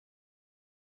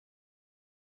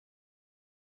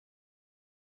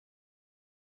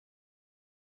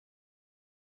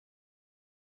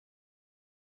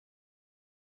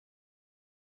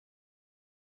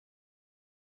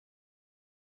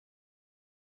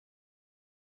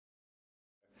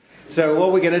So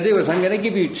what we're going to do is I'm going to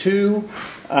give you two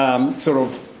sort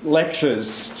of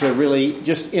lectures to really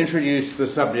just introduce the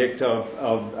subject of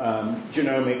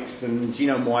genomics and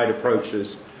genome-wide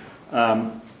approaches.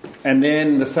 And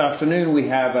then this afternoon we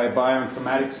have a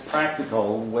bioinformatics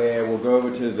practical where we'll go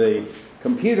over to the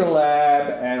computer lab,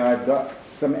 and I've got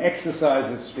some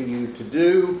exercises for you to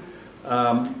do.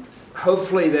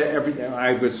 Hopefully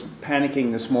I was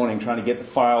panicking this morning trying to get the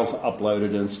files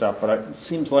uploaded and stuff, but it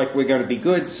seems like we're going to be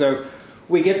good. So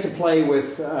we get to play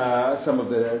with some of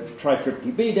the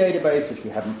TriTripDB database. If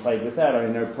you haven't played with that, I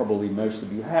know probably most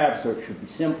of you have, so it should be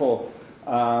simple.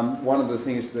 One of the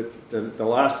things that the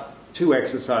last two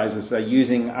exercises are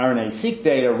using RNA-seq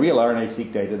data, real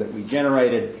RNA-seq data that we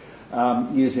generated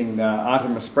using the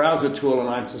Artemis browser tool, and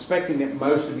I'm suspecting that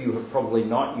most of you have probably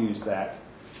not used that.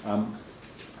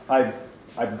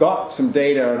 I've got some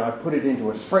data and I've put it into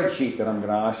a spreadsheet that I'm going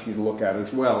to ask you to look at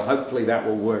as well. Hopefully that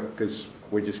will work because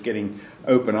we're just getting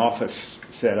open office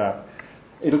set up.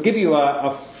 It'll give you a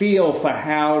feel for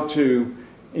how to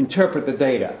interpret the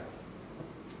data.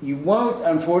 You won't,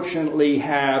 unfortunately,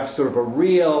 have sort of a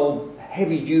real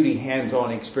heavy-duty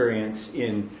hands-on experience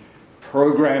in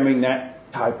programming that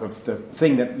type of the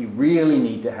thing that you really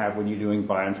need to have when you're doing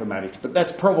bioinformatics. But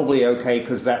that's probably okay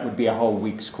because that would be a whole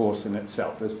week's course in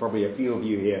itself. There's probably a few of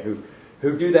you here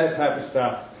who do that type of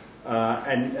stuff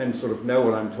and sort of know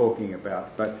what I'm talking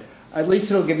about. But at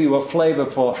least it'll give you a flavor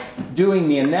for doing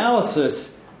the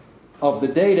analysis of the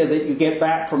data that you get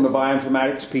back from the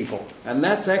bioinformatics people. And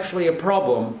that's actually a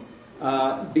problem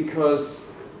because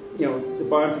the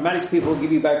bioinformatics people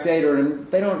give you back data and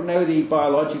they don't know the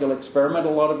biological experiment a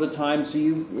lot of the time, so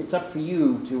it's up for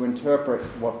you to interpret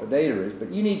what the data is.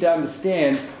 But you need to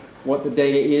understand what the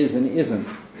data is and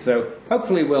isn't. So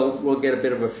hopefully we'll get a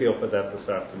bit of a feel for that this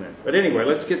afternoon. But anyway,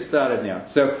 let's get started now.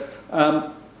 So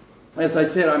as I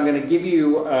said, I'm going to give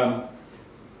you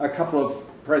a couple of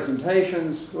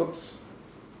presentations. Oops.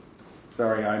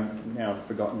 Sorry, I've now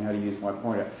forgotten how to use my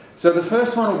pointer. So the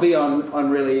first one will be on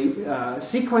really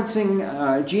sequencing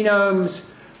genomes,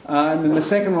 and then the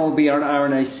second one will be on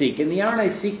RNA-seq. In the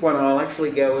RNA-seq one, I'll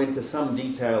actually go into some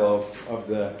detail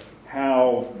of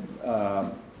how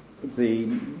the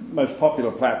most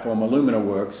popular platform, Illumina,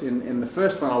 works. In the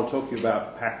first one, I'll talk to you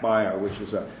about PacBio, which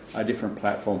is a different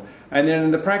platform. And then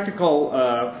in the practical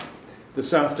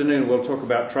this afternoon, we'll talk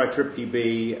about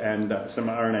TriTripDB and some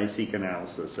RNA-seq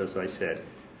analysis, as I said.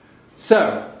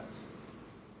 So,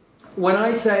 when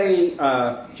I say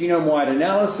genome-wide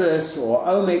analysis or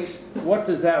omics, what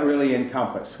does that really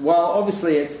encompass? Well,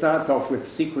 obviously it starts off with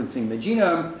sequencing the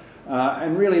genome,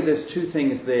 and really there's two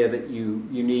things there that you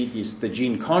need. Is the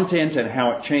gene content and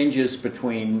how it changes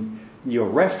between your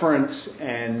reference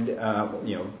and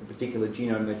the particular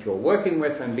genome that you're working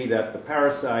with, and be that the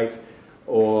parasite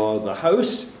or the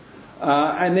host.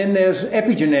 And then there's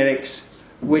epigenetics,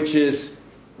 which is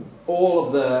all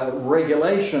of the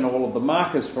regulation, all of the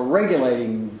markers for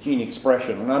regulating gene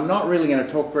expression. And I'm not really going to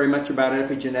talk very much about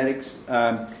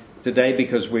epigenetics today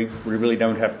because we really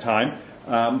don't have time.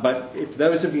 But if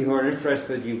those of you who are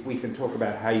interested, we can talk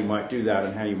about how you might do that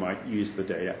and how you might use the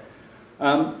data.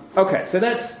 Okay, so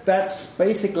that's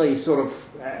basically sort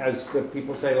of, as the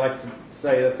people like to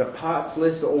say, that's a parts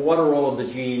list, or what are all of the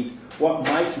genes, what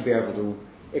might you be able to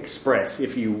express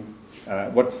if you,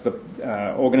 what's the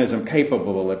organism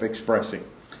capable of expressing.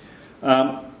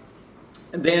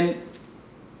 Then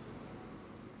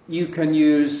you can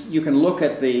look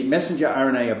at the messenger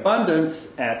RNA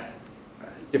abundance at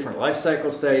different life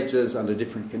cycle stages, under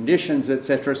different conditions,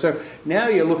 etc. So now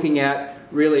you're looking at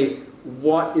really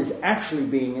what is actually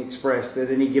being expressed at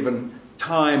any given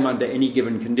time under any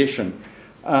given condition.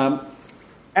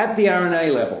 At the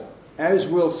RNA level, as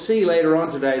we'll see later on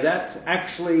today, that's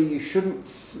actually, you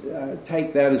shouldn't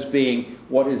take that as being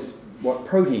what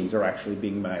proteins are actually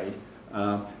being made.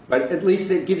 But at least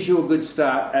it gives you a good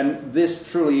start, and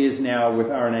this truly is now with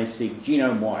RNA-seq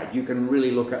genome-wide. You can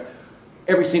really look at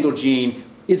every single gene.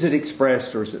 Is it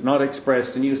expressed or is it not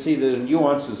expressed? And you'll see the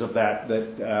nuances of that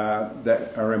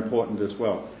are important as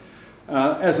well.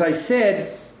 As I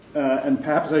said, and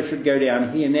perhaps I should go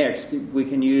down here next, we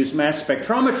can use mass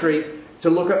spectrometry to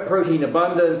look at protein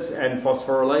abundance and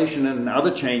phosphorylation and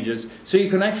other changes. So you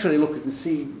can actually look at and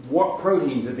see what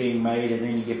proteins are being made at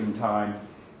any given time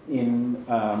in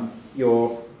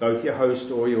both your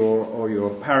host or your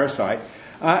parasite.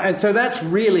 And so that's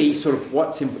really sort of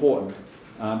what's important.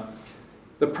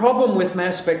 The problem with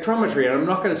mass spectrometry, and I'm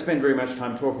not going to spend very much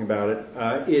time talking about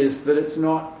it, is that it's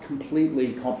not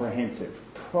completely comprehensive.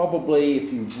 Probably,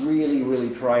 if you really, really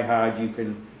try hard, you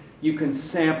can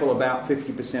sample about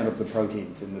 50% of the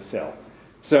proteins in the cell.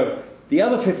 So the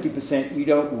other 50%, you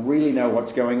don't really know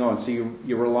what's going on. So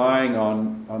you're relying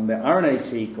on the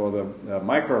RNA-seq or the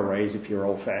microarrays, if you're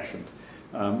old-fashioned,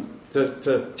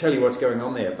 to tell you what's going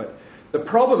on there. But the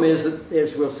problem is that,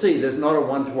 as we'll see, there's not a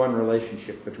one-to-one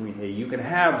relationship between here. You can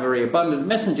have very abundant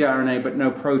messenger RNA, but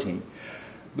no protein.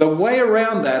 The way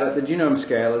around that at the genome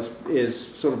scale is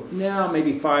sort of now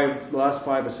maybe the last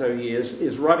 5 or so years,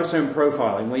 is ribosome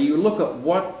profiling, where you look at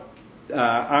what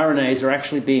RNAs are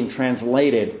actually being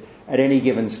translated at any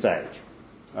given stage.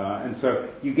 And so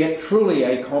you get truly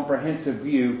a comprehensive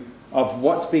view of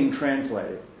what's being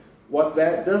translated. What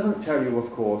that doesn't tell you,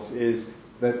 of course, is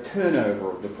the turnover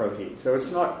of the protein. So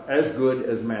it's not as good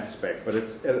as mass spec, but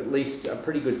it's at least a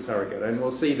pretty good surrogate. And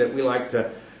we'll see that we like to,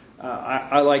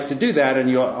 I like to do that, and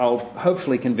I'll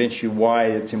hopefully convince you why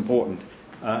it's important.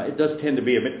 It does tend to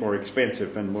be a bit more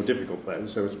expensive and more difficult, though,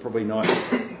 so it's probably not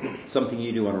something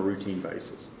you do on a routine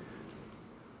basis.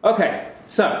 Okay,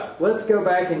 so let's go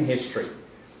back in history.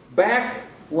 Back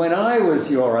when I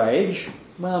was your age,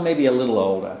 well, maybe a little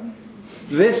older,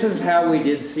 this is how we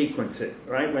did sequencing,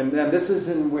 right? This is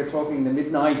we're talking the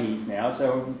mid-90s now,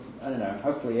 so I don't know,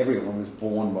 hopefully everyone was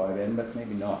born by then, but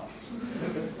maybe not.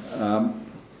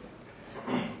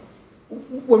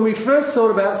 When we first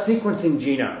thought about sequencing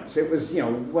genomes, it was,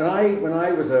 when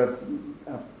I was a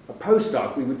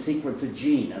postdoc, we would sequence a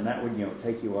gene, and that would,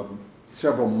 take you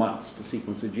several months to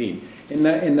sequence a gene. In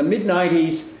the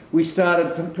mid-90s, we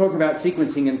started talking about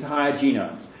sequencing entire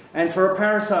genomes. And for a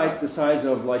parasite the size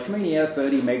of Leishmania,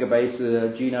 30 megabase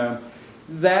genome,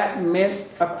 that meant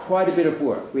quite a bit of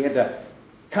work. We had to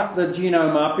cut the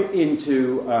genome up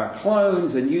into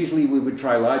clones, and usually we would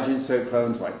try large insert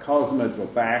clones like cosmids or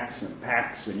BACs and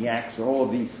PACs and YACs, or all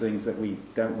of these things that we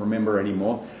don't remember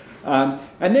anymore. And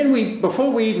then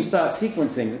before we even start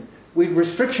sequencing, we'd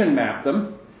restriction map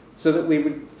them so that we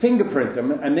would fingerprint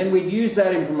them, and then we'd use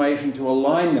that information to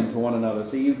align them to one another.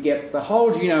 So you'd get the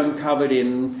whole genome covered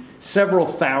in several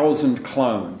thousand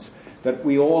clones that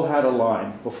we all had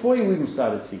aligned before you even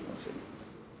started sequencing.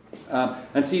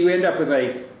 And so you end up with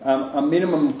a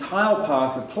minimum tile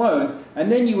path of clones,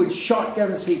 and then you would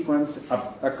shotgun sequence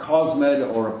a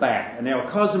cosmid or a BAC. And now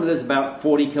a cosmid is about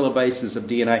 40 kilobases of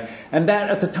DNA, and that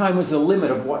at the time was the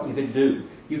limit of what you could do.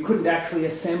 You couldn't actually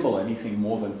assemble anything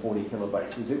more than 40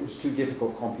 kilobases. It was too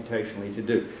difficult computationally to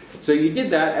do. So you did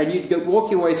that, and you'd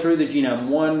walk your way through the genome,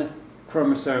 one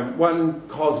chromosome, one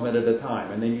cosmid at a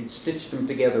time, and then you'd stitch them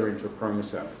together into a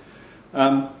chromosome.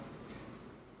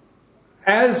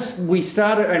 As we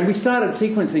started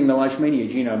sequencing the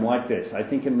Leishmania genome like this, I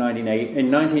think in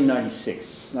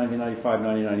 1996, 1995,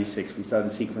 1996, we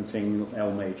started sequencing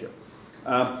L major.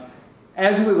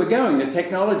 As we were going, the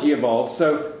technology evolved,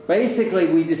 so basically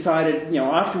we decided,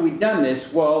 after we'd done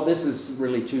this, well, this is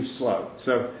really too slow.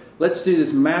 So let's do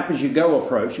this map-as-you-go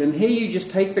approach, and here you just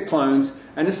take the clones,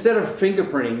 and instead of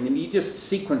fingerprinting them, you just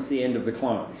sequence the end of the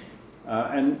clones.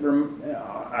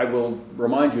 I will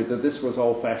remind you that this was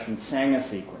old-fashioned Sanger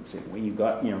sequencing, where you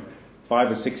got,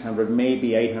 500 or 600,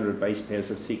 maybe 800 base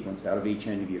pairs of sequence out of each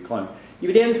end of your clone. You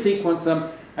would then sequence them,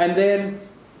 and then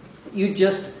you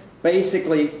just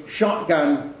basically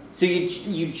shotgun. So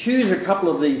you choose a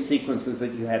couple of these sequences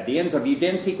that you had the ends of. You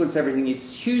then sequence everything. You'd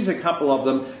choose a couple of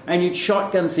them, and you'd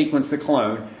shotgun sequence the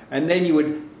clone, and then you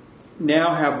would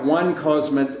now have one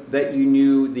cosmid that you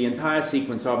knew the entire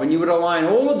sequence of, and you would align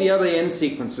all of the other end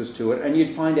sequences to it, and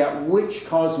you'd find out which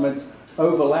cosmids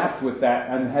overlapped with that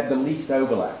and had the least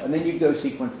overlap, and then you'd go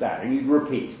sequence that, and you'd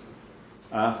repeat.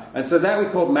 And so that we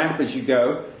called map as you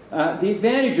go. The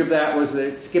advantage of that was that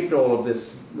it skipped all of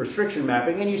this restriction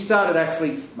mapping, and you started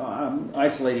actually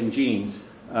isolating genes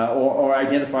or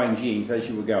identifying genes as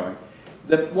you were going.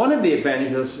 One of the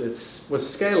advantages was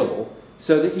scalable,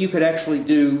 so that you could actually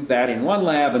do that in one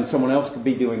lab and someone else could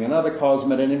be doing another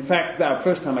cosmid. And in fact, the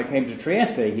first time I came to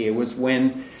Trieste here was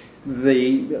when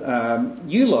the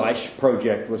ULISH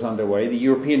project was underway. The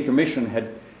European Commission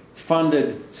had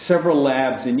funded several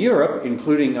labs in Europe,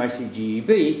 including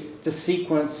ICGEB, to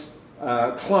sequence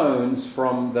clones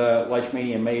from the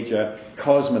Leishmania major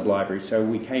cosmid library. So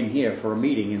we came here for a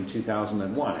meeting in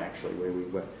 2001, actually, where we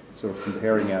were sort of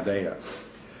comparing our data.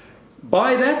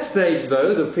 By that stage,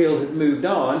 though, the field had moved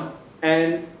on,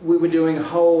 and we were doing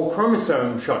whole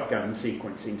chromosome shotgun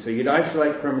sequencing. So you'd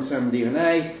isolate chromosome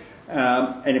DNA,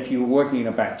 and if you were working in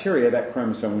a bacteria, that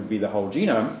chromosome would be the whole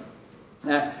genome.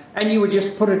 And you would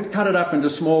just cut it up into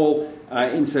small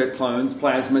insert clones,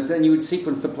 plasmids, and you would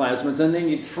sequence the plasmids, and then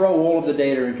you'd throw all of the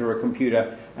data into a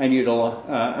computer, and you'd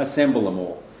assemble them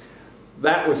all.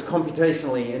 That was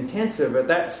computationally intensive at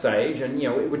that stage, and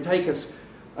it would take us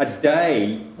a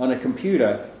day on a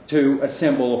computer to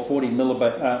assemble a 40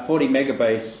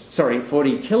 kilobase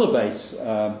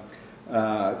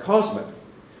cosmid.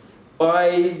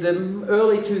 By the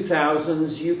early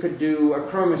 2000s, you could do a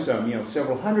chromosome,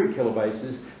 several hundred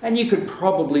kilobases, and you could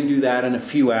probably do that in a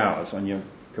few hours on your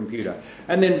computer.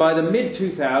 And then by the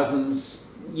mid-2000s,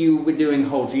 you were doing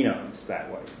whole genomes that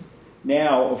way.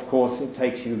 Now, of course, it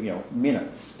takes you,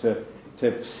 minutes to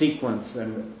sequence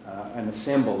and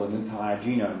assemble an entire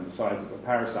genome the size of a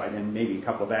parasite, and maybe a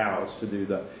couple of hours to do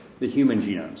the human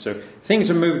genome. So things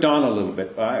have moved on a little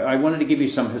bit. I wanted to give you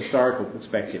some historical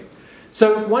perspective.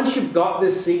 So once you've got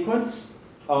this sequence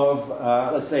of,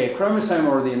 let's say, a chromosome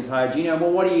or the entire genome,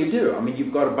 well, what do? I mean,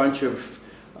 you've got a bunch of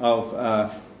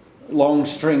long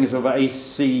strings of A's,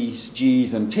 C's,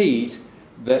 G's, and T's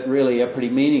that really are pretty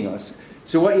meaningless.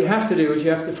 So what you have to do is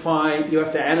you have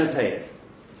to annotate it.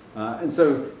 And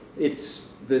so it's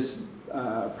this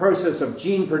process of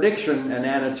gene prediction and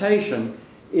annotation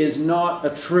is not a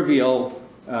trivial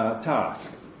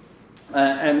task.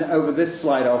 And over this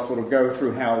slide, I'll sort of go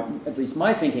through how, at least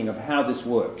my thinking of how this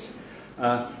works.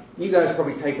 You guys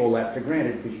probably take all that for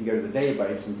granted because you can go to the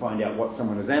database and find out what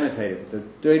someone has annotated. The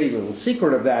dirty little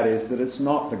secret of that is that it's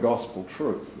not the gospel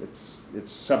truth.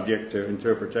 It's subject to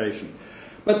interpretation.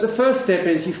 But the first step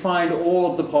is you find all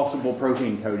of the possible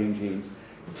protein coding genes.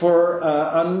 For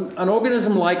an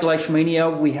organism like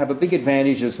Leishmania, we have a big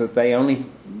advantage is that they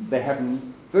have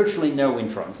virtually no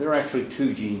introns. There are actually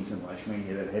 2 genes in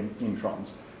Leishmania that have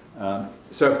introns.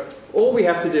 So all we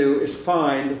have to do is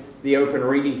find the open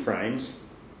reading frames,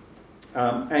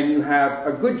 and you have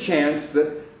a good chance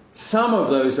that some of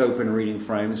those open reading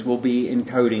frames will be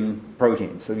encoding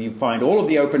proteins. So you find all of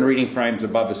the open reading frames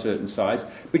above a certain size,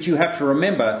 but you have to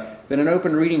remember that an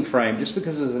open reading frame, just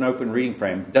because there's an open reading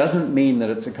frame, doesn't mean that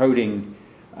it's a coding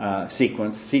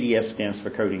sequence. CDS stands for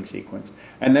coding sequence.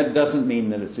 And that doesn't mean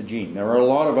that it's a gene. There are a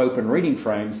lot of open reading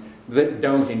frames that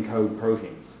don't encode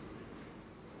proteins.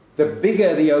 The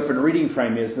bigger the open reading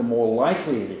frame is, the more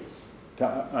likely it is to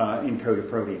encode a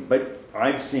protein. But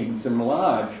I've seen some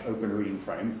large open reading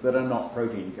frames that are not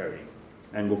protein coding.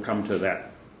 And we'll come to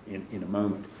that in a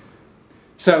moment.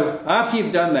 So after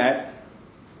you've done that,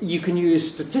 you can use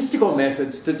statistical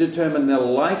methods to determine the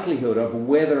likelihood of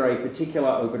whether a particular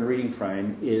open reading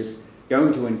frame is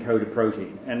going to encode a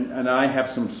protein. And I have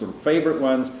some sort of favorite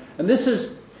ones. And this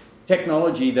is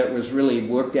technology that was really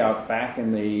worked out back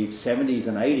in the 70s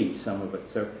and 80s, some of it.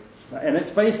 So, and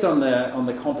it's based on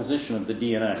the composition of the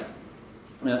DNA.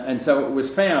 And so it was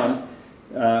found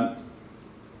at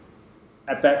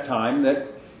that time that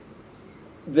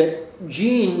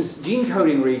gene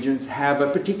coding regions have a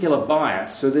particular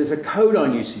bias. So there's a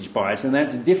codon usage bias, and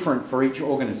that's different for each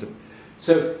organism.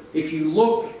 So if you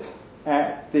look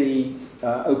at the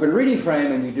open reading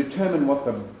frame and you determine what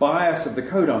the bias of the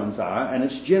codons are, and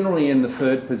it's generally in the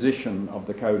 3rd position of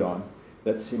the codon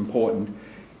that's important,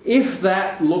 if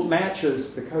that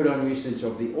matches the codon usage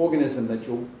of the organism that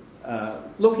you're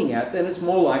looking at, then it's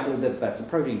more likely that that's a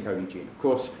protein coding gene. Of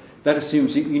course, that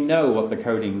assumes that you know what the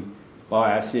codon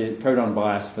bias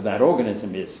for that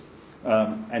organism is.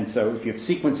 And so if you're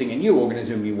sequencing a new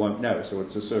organism, you won't know. So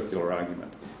it's a circular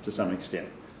argument to some extent.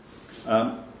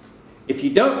 If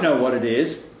you don't know what it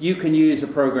is, you can use a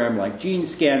program like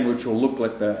GeneScan, which will look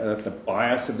at the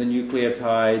bias of the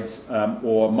nucleotides.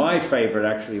 Or my favorite,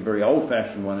 actually a very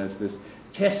old-fashioned one, is this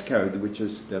test code, which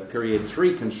is the period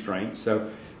 3 constraint. So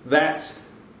that's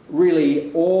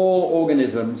really all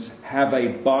organisms have a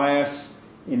bias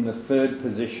in the 3rd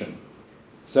position.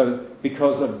 So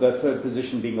because of the 3rd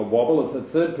position being a wobble, the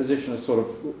 3rd position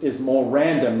is more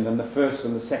random than the 1st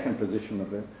and the 2nd position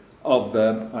of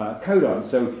the codon.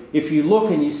 So if you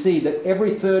look and you see that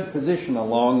every 3rd position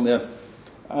along the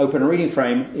open reading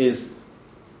frame is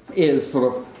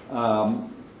sort of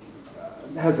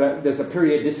there's a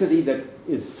periodicity that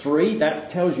is 3, that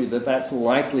tells you that that's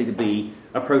likely to be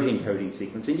a protein coding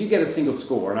sequence. And you get a single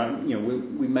score, and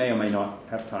we may or may not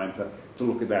have time to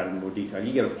look at that in more detail.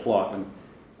 You get a plot, and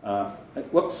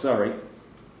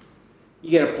you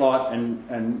get a plot,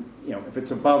 and if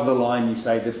it's above the line, you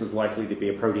say this is likely to be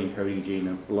a protein coding gene,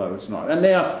 and below it's not. And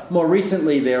more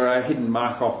recently, there are hidden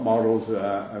Markov models.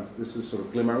 This is sort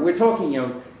of glimmering. We're talking,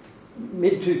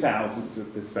 mid-2000s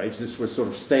at this stage. This was sort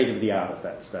of state-of-the-art at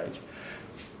that stage.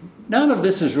 None of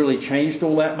this has really changed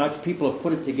all that much. People have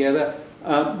put it together.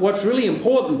 What's really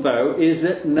important, though, is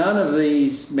that none of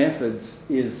these methods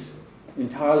is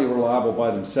entirely reliable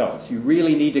by themselves. You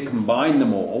really need to combine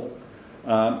them all.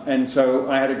 And so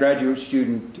I had a graduate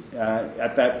student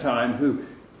at that time who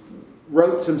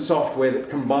wrote some software that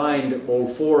combined all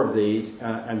 4 of these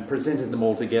and presented them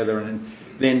all together. And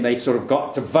then they sort of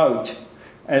got to vote.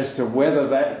 as to whether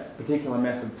that particular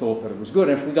method thought that it was good.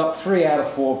 And if we got 3 out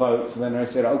of 4 votes, then they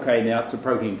said, okay, now it's a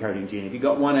protein coding gene. If you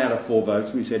got 1 out of 4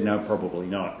 votes, we said, no, probably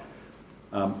not.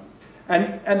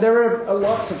 And there are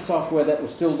lots of software that will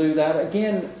still do that.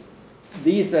 Again,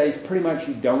 these days, pretty much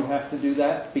you don't have to do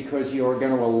that because you're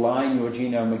going to align your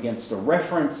genome against a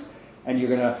reference, and you're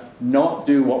going to not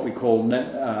do what we call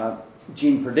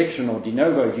gene prediction or de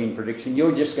novo gene prediction.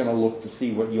 You're just going to look to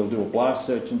see what you'll do a blast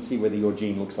search and see whether your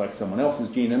gene looks like someone else's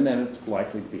gene, and then it's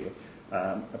likely to be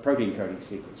a protein coding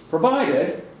sequence,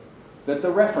 provided that the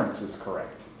reference is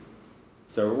correct.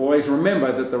 So always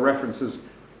remember that the reference is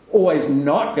always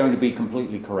not going to be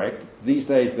completely correct. These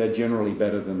days they're generally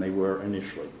better than they were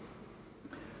initially.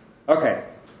 Okay,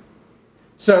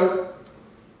 so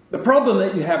the problem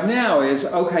that you have now is,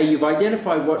 okay, you've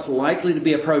identified what's likely to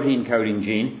be a protein coding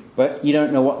gene, but you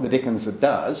don't know what the dickens it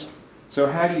does.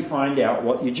 So how do you find out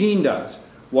what your gene does?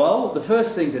 Well, the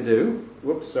first thing to do,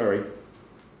 whoops, sorry,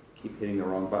 keep hitting the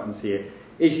wrong buttons here,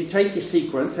 is you take your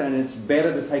sequence, and it's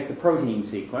better to take the protein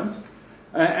sequence,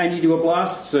 and you do a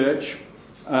blast search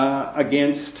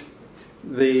against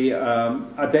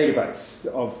a database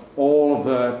of all of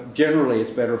the, generally it's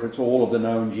better if it's all of the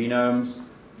known genomes,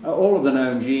 all of the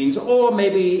known genes, or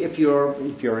maybe if you're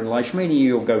in Leishmania,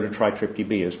 you'll go to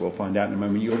TriTryptB, as we'll find out in a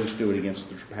moment. You'll just do it against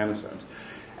the trypanosomes.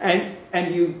 And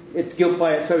it's guilt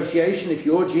by association. If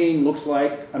your gene looks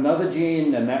like another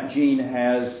gene and that gene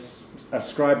has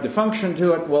ascribed a function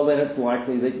to it, well, then it's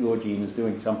likely that your gene is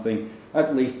doing something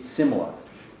at least similar.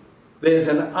 There's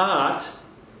an art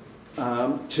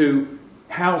to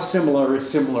how similar is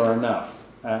similar enough.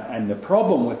 And the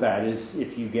problem with that is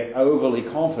if you get overly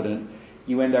confident,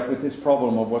 you end up with this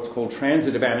problem of what's called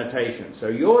transitive annotation. So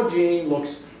your gene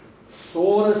looks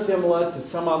sort of similar to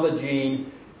some other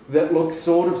gene that looks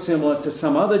sort of similar to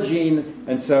some other gene,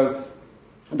 and so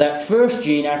that first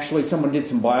gene, actually someone did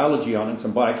some biology on it,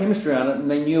 some biochemistry on it, and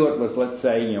they knew it was, let's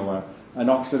say, an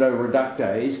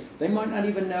oxidoreductase. They might not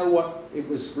even know what it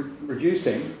was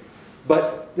reducing,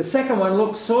 but the second one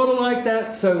looks sort of like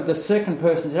that, so the second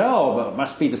person said, oh, well, it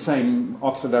must be the same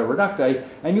oxidoreductase,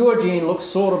 and your gene looks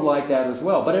sort of like that as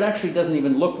well, but it actually doesn't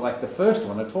even look like the first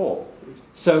one at all.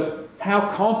 So how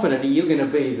confident are you going to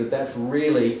be that that's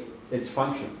really its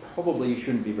function? Probably you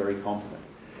shouldn't be very confident.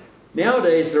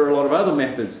 Nowadays, there are a lot of other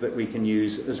methods that we can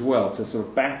use as well to sort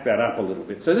of back that up a little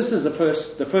bit. So this is the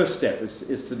first step,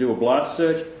 is to do a blast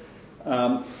search.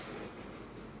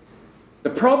 The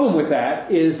problem with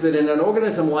that is that in an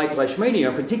organism like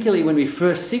Leishmania, particularly when we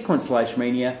first sequence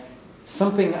Leishmania,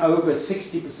 something over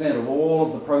 60% of all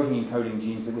of the protein coding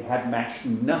genes that we had matched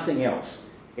nothing else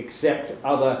except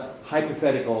other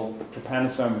hypothetical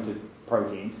trypanosomated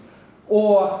proteins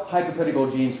or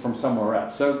hypothetical genes from somewhere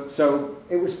else. So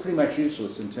it was pretty much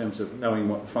useless in terms of knowing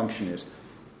what the function is.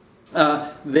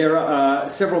 There are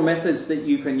several methods that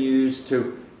you can use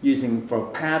using for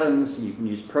patterns. You can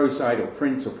use ProCyte or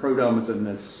Prints or Prodoms, and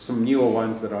there's some newer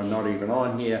ones that are not even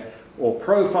on here, or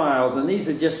profiles, and these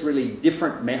are just really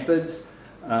different methods,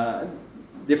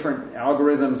 different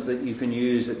algorithms that you can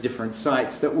use at different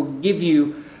sites that will give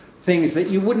you things that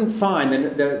you wouldn't find.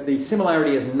 The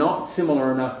similarity is not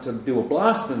similar enough to do a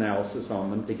blast analysis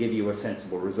on them to give you a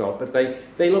sensible result, but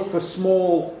they look for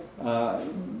small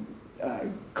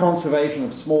conservation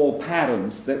of small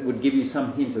patterns that would give you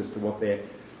some hint as to what their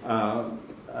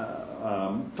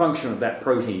function of that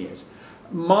protein is.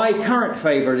 My current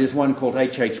favorite is one called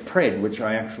HHPRED, which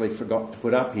I actually forgot to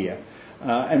put up here.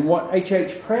 And what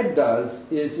HHPRED does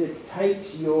is it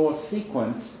takes your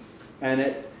sequence and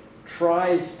it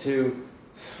tries to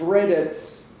thread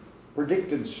its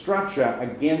predicted structure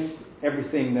against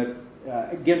everything that,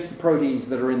 against the proteins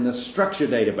that are in the structure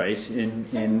database,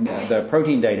 in the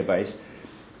protein database,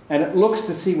 and it looks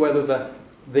to see whether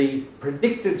the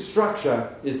predicted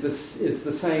structure is the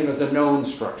same as a known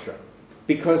structure,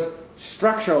 because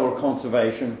structural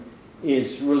conservation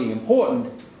is really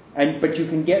important, but you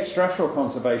can get structural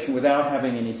conservation without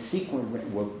having any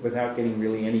without getting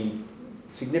really any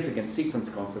significant sequence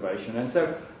conservation. And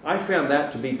so I found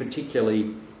that to be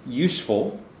particularly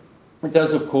useful. It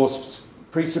does, of course,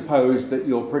 presuppose that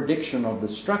your prediction of the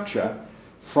structure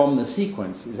from the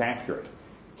sequence is accurate.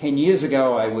 10 years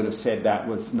ago, I would have said that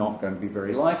was not going to be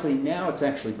very likely. Now it's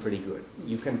actually pretty good.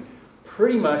 You can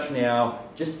pretty much now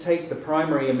just take the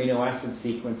primary amino acid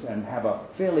sequence and have a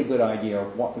fairly good idea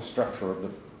of what the structure of the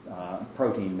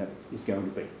protein that is going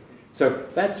to be. So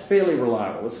that's fairly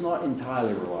reliable. It's not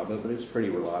entirely reliable, but it's pretty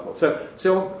reliable.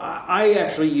 So I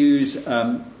actually use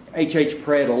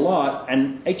HHPRED a lot,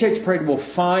 and HHPRED will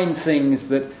find things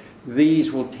that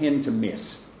these will tend to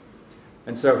miss.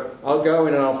 And so I'll go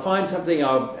in and I'll find something,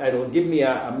 it'll give me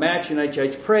a match in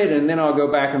HH-pred, and then I'll go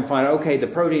back and find, okay, the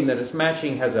protein that it's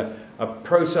matching has a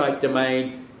parasite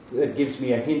domain that gives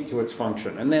me a hint to its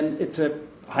function. And then it's a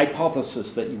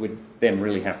hypothesis that you would then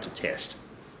really have to test.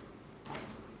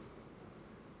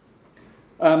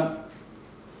 All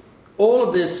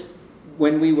of this,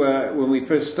 when we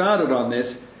first started on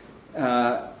this,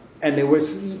 and there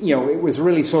was, it was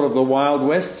really sort of the Wild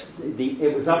West.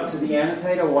 It was up to the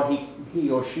annotator what he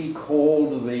or she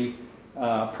called the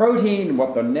protein,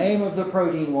 what the name of the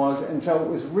protein was, and so it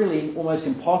was really almost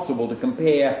impossible to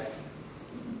compare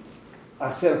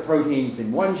a set of proteins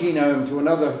in one genome to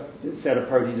another set of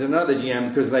proteins in another genome,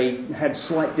 because they had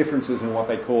slight differences in what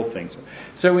they called things.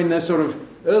 So in the sort of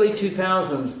early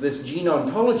 2000s, this gene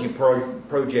ontology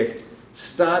project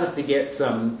started to get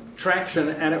some traction,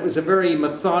 and it was a very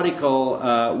methodical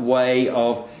way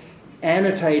of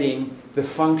annotating the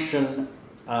function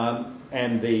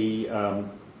and the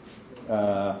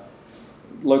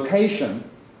location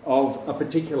of a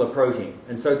particular protein.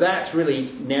 And so that's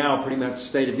really now pretty much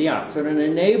state of the art. So it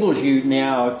enables you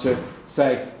now to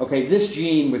say, okay, this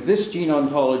gene with this gene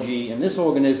ontology in this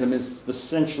organism is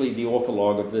essentially the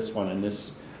ortholog of this one in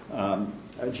this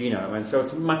genome. And so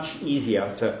it's much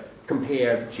easier to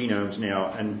compare genomes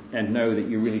now and know that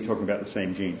you're really talking about the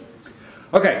same gene.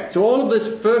 Okay, so all of this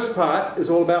first part is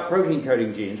all about protein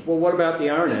coding genes. Well, what about the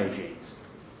RNA genes?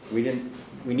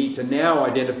 We need to now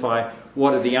identify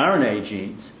what are the RNA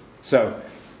genes. So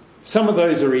some of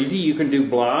those are easy. You can do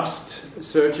BLAST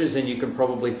searches, and you can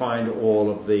probably find all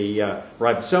of the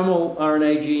ribosomal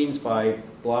RNA genes by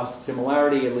BLAST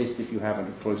similarity, at least if you have a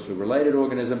closely related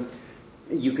organism.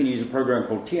 You can use a program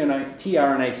called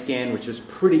tRNA scan, which is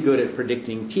pretty good at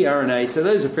predicting tRNA, so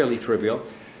those are fairly trivial.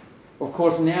 Of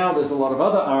course, now there's a lot of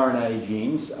other RNA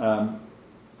genes.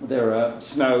 There are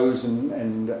SNOs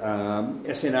and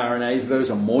snRNAs. Those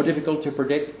are more difficult to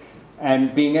predict.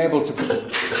 And being able to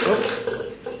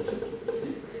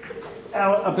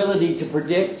our ability to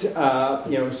predict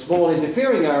small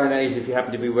interfering RNAs, if you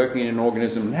happen to be working in an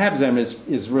organism and have them,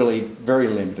 is really very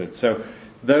limited. So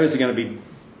those are going to be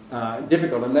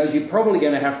difficult, and those you're probably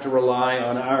going to have to rely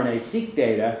on RNA-seq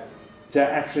data to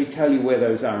actually tell you where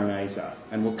those RNAs are.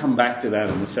 And we'll come back to that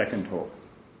in the second talk.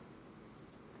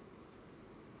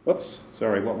 Whoops,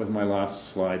 sorry, what was my last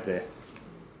slide there?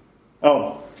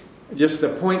 Oh, just a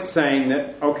point saying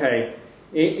that, okay,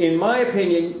 in my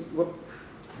opinion,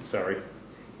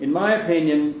 in my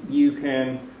opinion, you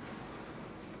can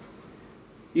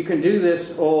do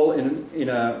this all in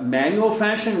a manual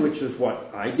fashion, which is what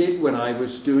I did when I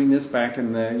was doing this back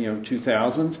in the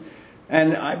 2000s.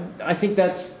 And I think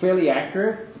that's fairly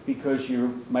accurate because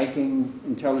you're making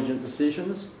intelligent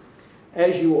decisions.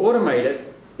 As you automate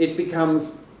it, it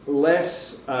becomes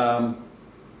less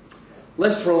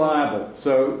reliable.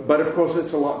 So, but of course,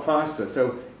 it's a lot faster.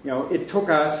 So, it took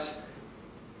us,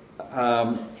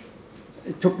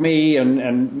 it took me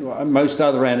and most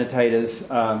other annotators,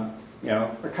 a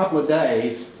couple of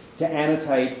days to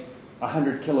annotate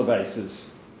 100 kilobases.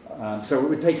 So it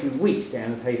would take you weeks to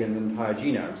annotate an entire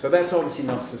genome. So that's obviously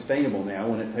not sustainable now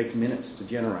when it takes minutes to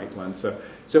generate one. So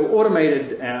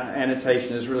automated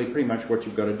annotation is really pretty much what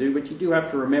you've got to do, but you do have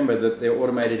to remember that the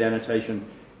automated annotation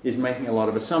is making a lot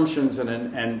of assumptions,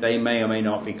 and they may or may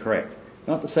not be correct.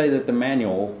 Not to say that the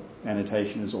manual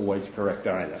annotation is always correct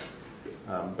either,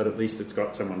 but at least it's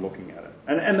got someone looking at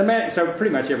it. So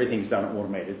pretty much everything's done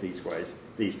automated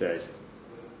these days.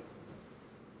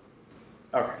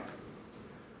 Okay.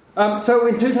 So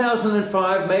in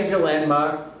 2005, major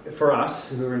landmark for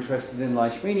us who are interested in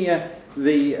Leishmania,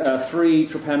 the 3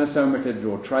 trypanosomatid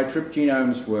or tri-trip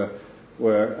genomes were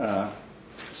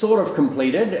sort of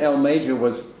completed. L major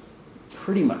was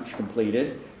pretty much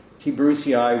completed. T.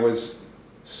 brucei was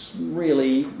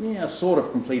really, sort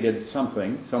of completed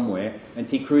somewhere, and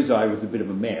T. cruzi was a bit of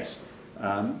a mess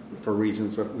for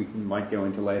reasons that we might go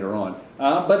into later on.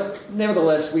 But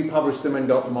nevertheless, we published them and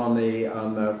got them on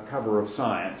the cover of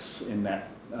Science in that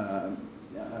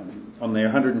on their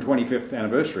 125th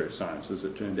anniversary of Science, as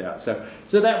it turned out. So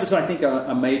that was, I think,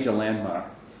 a major landmark.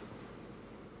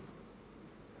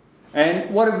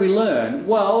 And what did we learn?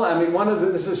 Well, I mean,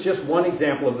 this is just one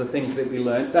example of the things that we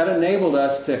learned. That enabled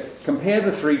us to compare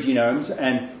the 3 genomes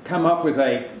and come up with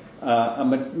a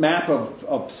map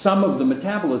of some of the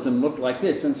metabolism looked like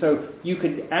this. And so you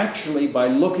could actually, by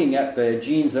looking at the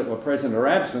genes that were present or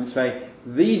absent, say,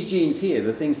 these genes here,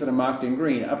 the things that are marked in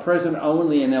green, are present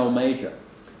only in L major.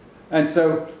 And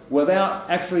so without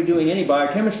actually doing any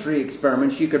biochemistry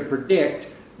experiments, you could predict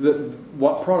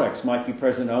what products might be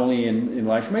present only in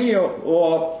Leishmania,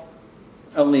 or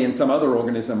only in some other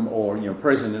organism or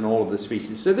present in all of the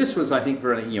species. So this was, I think,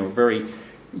 very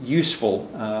useful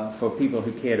for people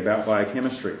who cared about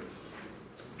biochemistry.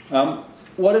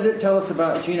 What did it tell us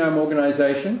about genome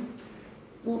organization?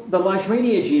 The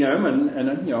Leishmania genome,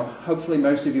 and hopefully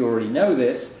most of you already know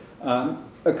this,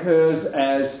 occurs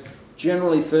as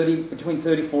generally between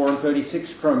 34 and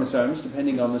 36 chromosomes,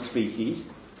 depending on the species.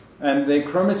 And the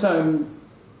chromosome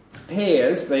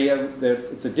pairs,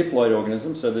 it's a diploid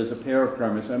organism, so there's a pair of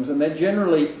chromosomes, and they're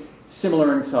generally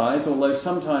similar in size, although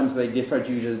sometimes they differ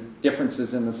due to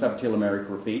differences in the subtelomeric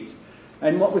repeats.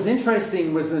 And what was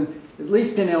interesting was, at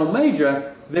least in L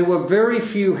major, there were very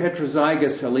few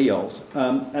heterozygous alleles.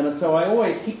 And so I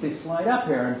always keep this slide up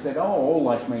here and said, oh, all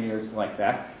Leishmania is like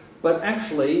that. But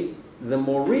actually, the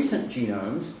more recent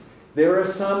genomes, there are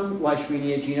some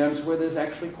Leishmania genomes where there's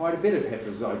actually quite a bit of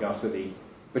heterozygosity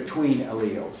between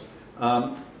alleles.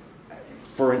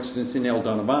 For instance, in L.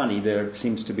 donovani, there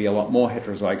seems to be a lot more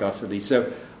heterozygosity.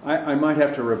 So I might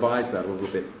have to revise that a little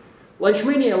bit.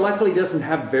 Leishmania luckily doesn't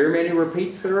have very many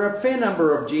repeats. There are a fair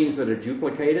number of genes that are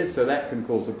duplicated, so that can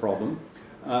cause a problem.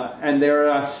 And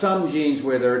there are some genes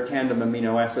where there are tandem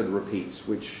amino acid repeats,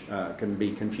 which can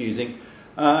be confusing.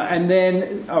 And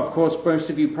then, of course,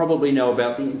 most of you probably know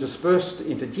about the interspersed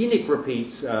intergenic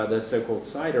repeats, the so-called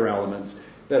CIDR elements,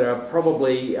 that are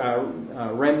probably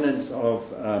remnants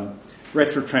of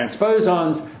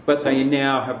retrotransposons, but they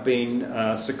now have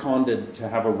been seconded to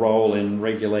have a role in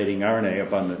regulating RNA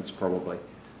abundance, probably.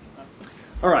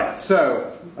 All right,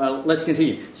 so let's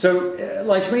continue. So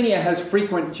Leishmania has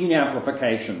frequent gene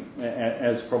amplification,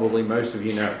 as probably most of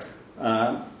you know.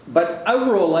 But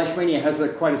overall, Leishmania has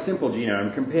quite a simple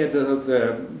genome compared to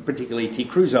the particularly T.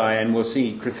 cruzi, and we'll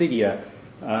see Crithidia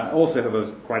also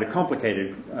have quite a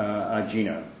complicated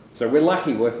genome. So we're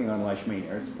lucky working on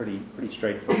Leishmania. It's pretty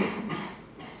straightforward.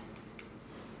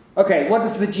 Okay, what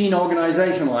is the gene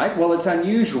organization like? Well, it's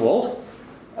unusual.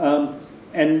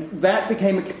 And that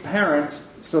became apparent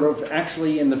sort of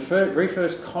actually in the very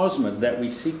first cosmid that we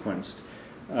sequenced,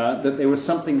 that there was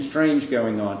something strange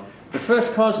going on. The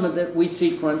first cosmid that we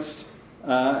sequenced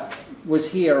was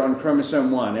here on chromosome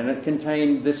 1, and it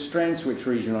contained this strand switch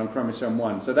region on chromosome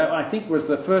 1. So that, I think, was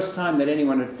the first time that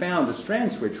anyone had found a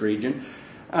strand switch region.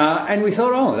 And we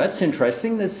thought, oh, that's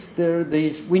interesting.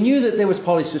 We knew that there was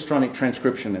polycistronic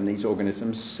transcription in these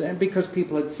organisms, and because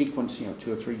people had sequenced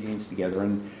 2 or 3 genes together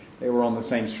and they were on the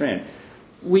same strand.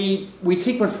 We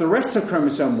sequenced the rest of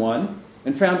chromosome 1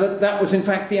 and found that that was in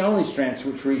fact the only strand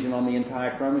switch region on the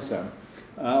entire chromosome,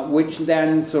 which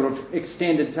then sort of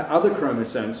extended to other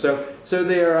chromosomes. So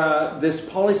there are this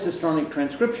polycistronic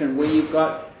transcription where you've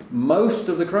got most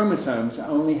of the chromosomes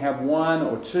only have 1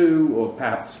 or 2 or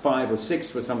perhaps 5 or 6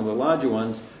 for some of the larger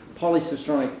ones,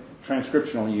 polycistronic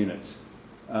transcriptional units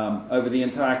over the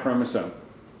entire chromosome.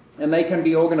 And they can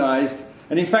be organized,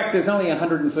 and in fact there's only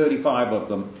 135 of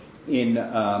them in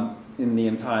the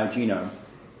entire genome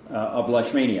of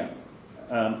Leishmania.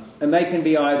 And they can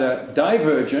be either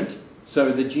divergent, so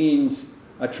the genes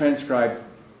are transcribed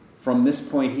from this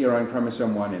point here on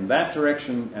chromosome 1 in that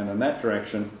direction and in that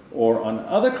direction, or on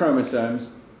other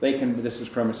chromosomes, this is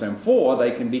chromosome 4,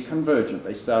 they can be convergent.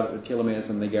 They start at the telomeres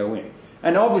and they go in.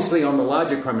 And obviously on the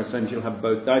larger chromosomes, you'll have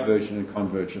both divergent and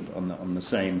convergent on the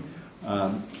same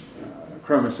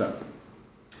chromosome.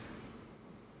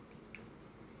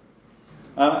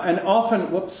 And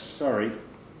often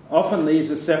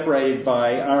these are separated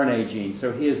by RNA genes.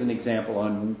 So here's an example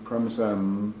on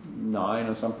chromosome 9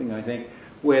 or something, I think,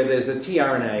 where there's a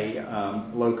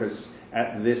tRNA locus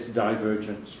at this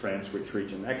divergent strand switch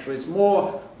region. Actually, it's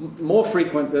more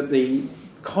frequent that the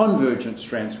convergent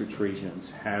strand switch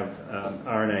regions have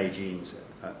RNA genes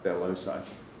at their loci.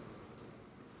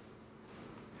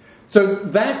 So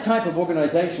that type of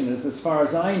organization is, as far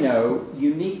as I know,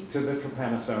 unique to the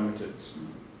trypanosomatids.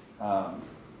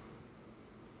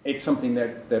 It's something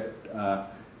that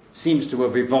seems to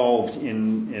have evolved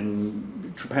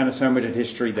in trypanosomatid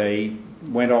history. They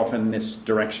went off in this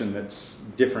direction that's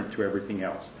different to everything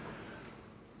else.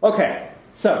 Okay,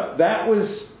 so that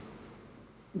was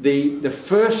the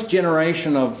first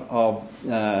generation of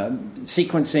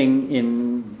sequencing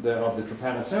of the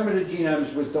trypanosomatid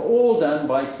genomes was all done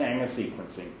by Sanger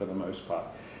sequencing for the most part.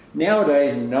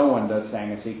 Nowadays, no one does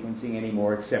Sanger sequencing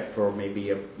anymore, except for maybe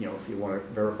if you want to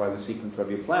verify the sequence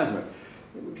of your plasmid.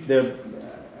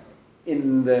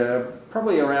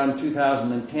 Probably around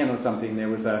 2010 or something, there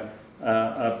was a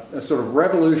sort of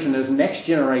revolution as next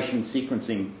generation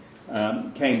sequencing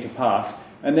came to pass.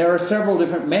 And there are several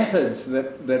different methods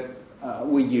that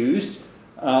we used.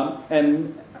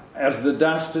 And as the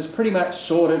dust has pretty much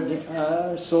sorted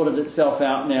itself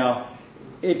out now,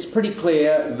 it's pretty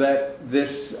clear that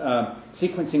this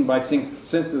sequencing by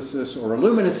synthesis or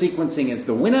Illumina sequencing is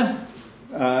the winner,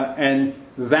 and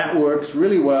that works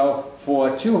really well.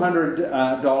 For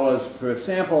 $200 per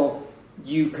sample,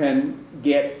 you can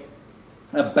get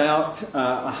about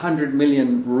 100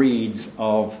 million reads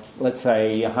of, let's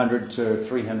say, 100 to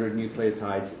 300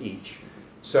 nucleotides each.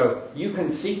 So you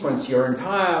can sequence your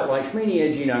entire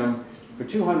Leishmania genome for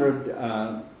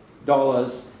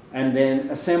 $200 and then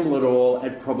assemble it all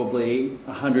at probably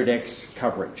 100x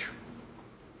coverage.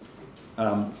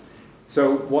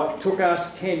 So what took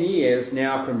us 10 years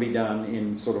now can be done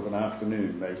in sort of an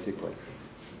afternoon, basically.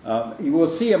 You will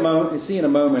see in a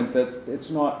moment that it's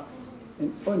not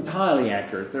entirely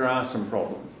accurate. There are some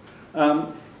problems.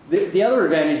 The other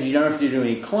advantage is you don't have to do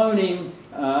any cloning,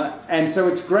 and so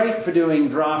it's great for doing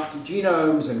draft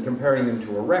genomes and comparing them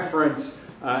to a reference,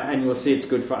 and you'll see it's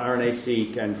good for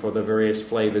RNA-seq and for the various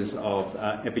flavors of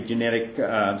epigenetic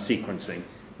sequencing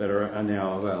that are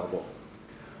now available.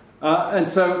 And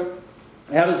so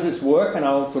how does this work? And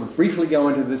I'll sort of briefly go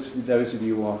into this for those of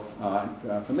you who are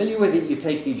familiar with it. You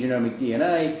take your genomic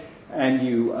DNA and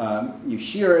you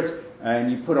shear it,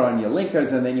 and you put on your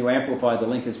linkers, and then you amplify the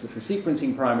linkers with the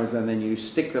sequencing primers, and then you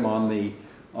stick them on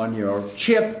your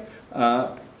chip,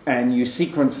 and you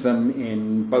sequence them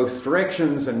in both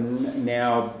directions, and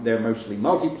now they're mostly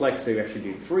multiplex, so you actually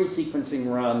do 3 sequencing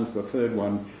runs. The third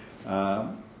one,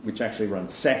 which actually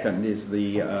runs second, is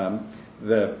the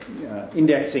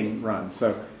indexing run.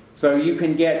 So you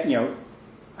can get,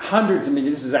 hundreds of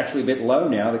millions. This is actually a bit low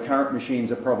now. The current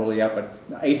machines are probably up at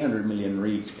 800 million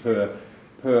reads per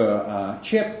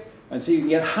chip, and so you can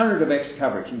get 100 of X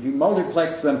coverage. If you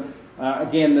multiplex them,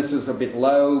 again, this is a bit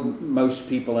low. Most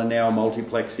people are now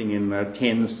multiplexing in the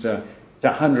tens to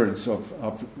hundreds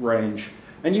of range.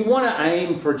 And you want to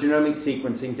aim for genomic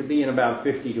sequencing to be in about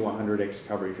 50 to 100x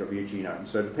coverage of your genome.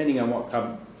 So depending on what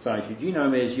size your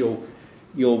genome is,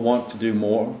 you'll want to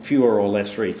do fewer or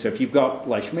less reads. So if you've got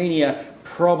Leishmania,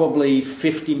 probably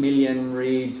 50 million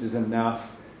reads is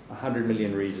enough. 100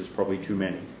 million reads is probably too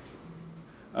many.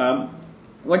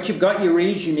 Once you've got your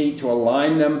reads, you need to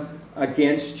align them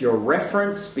against your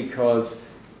reference, because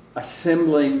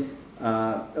assembling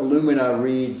Illumina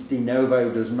reads de novo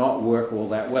does not work all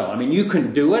that well. I mean, you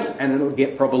can do it, and it'll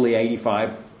get probably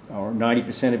 85 or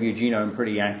 90% of your genome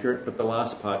pretty accurate, but the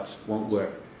last part won't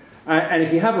work. And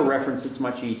if you have a reference, it's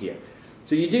much easier.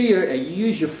 So you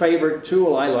use your favorite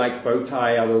tool. I like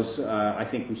Bowtie. Others, I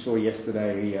think we saw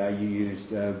yesterday, you used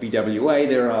BWA.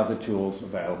 There are other tools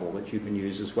available that you can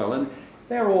use as well, and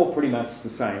they're all pretty much the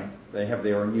same. They have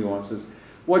their own nuances.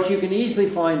 What you can easily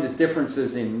find is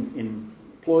differences in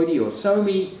ploidy or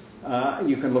SOMI.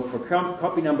 You can look for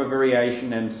copy number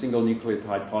variation and single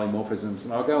nucleotide polymorphisms,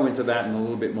 and I'll go into that in a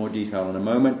little bit more detail in a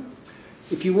moment.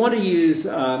 If you want to use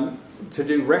to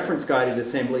do reference-guided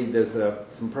assembly, there's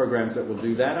some programs that will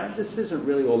do that. This isn't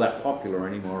really all that popular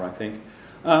anymore, I think.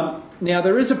 Now,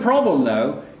 there is a problem,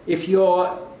 though. If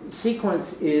your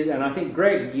sequence is, and I think,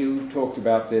 Greg, you talked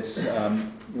about this,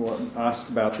 you asked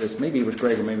about this, maybe it was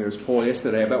Greg or maybe it was Paul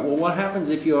yesterday, about, well, what happens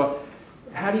if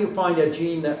how do you find a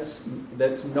gene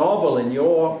that's novel in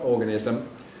your organism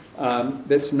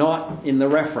that's not in the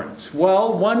reference?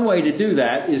 Well, one way to do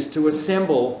that is to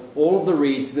assemble all of the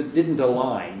reads that didn't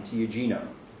align to your genome.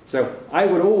 So I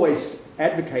would always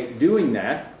advocate doing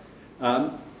that.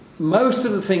 Most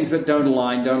of the things that don't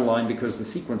align because the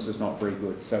sequence is not very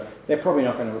good. So they're probably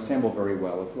not going to assemble very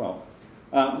well as well.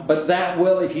 But that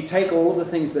will, if you take all of the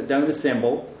things that don't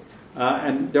assemble,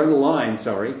 and don't align,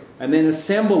 sorry, and then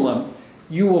assemble them,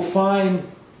 you will find,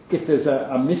 if there's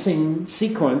a missing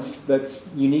sequence that's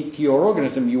unique to your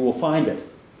organism, you will find it.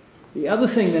 The other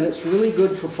thing that it's really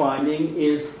good for finding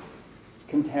is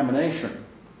contamination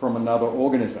from another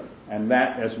organism. And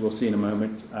that, as we'll see in a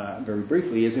moment, very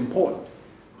briefly, is important.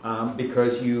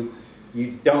 Because you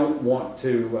don't want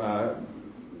to,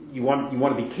 you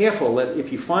want to be careful that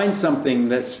if you find something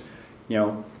that's,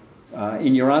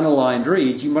 in your unaligned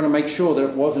reads, you want to make sure that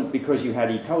it wasn't because you had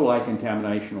E. coli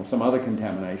contamination or some other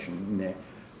contamination in there.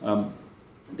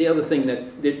 The other thing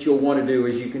that you'll want to do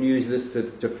is you can use this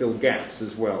to fill gaps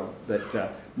as well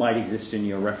that might exist in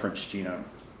your reference genome.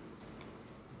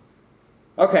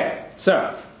 Okay,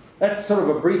 so that's sort of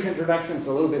a brief introduction. It's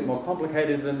a little bit more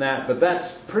complicated than that, but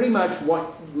that's pretty much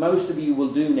what most of you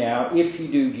will do now if you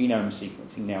do genome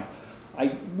sequencing. Now,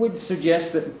 I would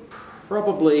suggest that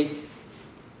probably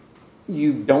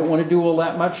you don't want to do all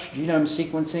that much genome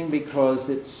sequencing because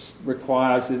it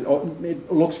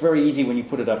looks very easy when you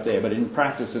put it up there, but in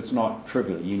practice it's not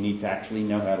trivial. You need to actually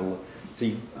know how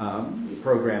to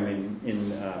program in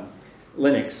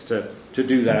Linux to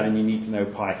do that, and you need to know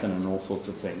Python and all sorts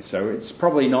of things. So it's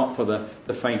probably not for the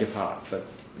faint of heart, but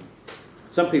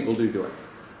some people do it.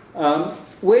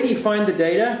 Where do you find the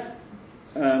data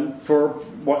for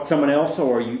what someone else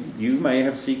or you may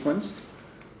have sequenced?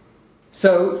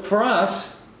 So for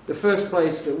us, the first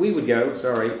place that we would go,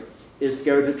 is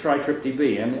go to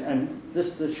TriTripDB. And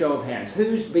just a show of hands,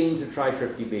 who's been to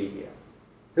TriTripDB here?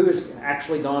 Who has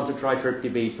actually gone to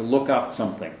TriTripDB to look up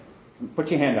something?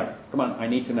 Put your hand up. Come on, I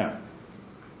need to know.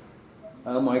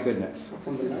 Oh my goodness.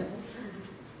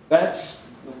 That's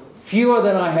fewer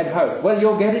than I had hoped. Well,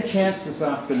 you'll get a chance this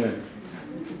afternoon.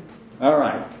 All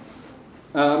right.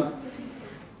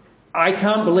 I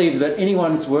can't believe that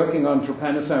anyone who's working on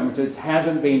trypanosomatids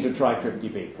hasn't been to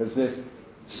TriTripDB, because there's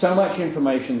so much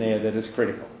information there that is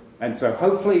critical. And so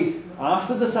hopefully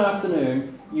after this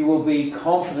afternoon you will be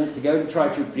confident to go to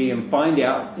TriTripDB and find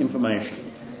out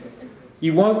information.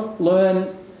 You won't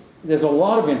learn, there's a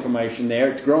lot of information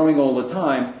there, it's growing all the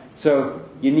time, so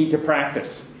you need to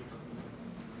practice.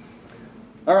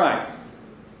 All right.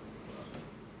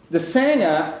 The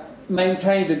Sanger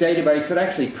maintained a database that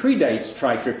actually predates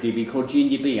TriTripDB called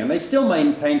GeneDB, and they still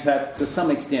maintain that to some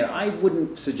extent. I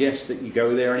wouldn't suggest that you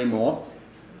go there anymore.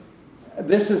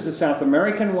 This is the South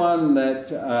American one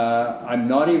that I'm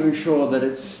not even sure that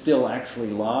it's still actually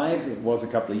live. It was a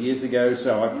couple of years ago,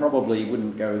 so I probably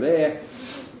wouldn't go there.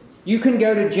 You can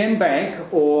go to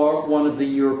GenBank or one of the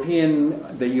European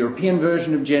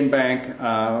version of GenBank,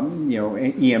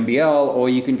 EMBL, or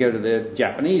you can go to the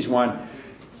Japanese one.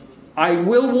 I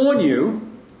will warn you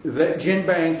that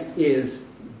GenBank is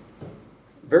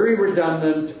very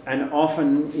redundant and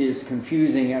often is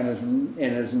confusing and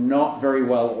is not very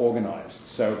well organized.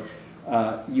 So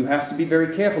you have to be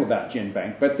very careful about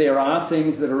GenBank. But there are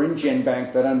things that are in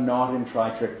GenBank that are not in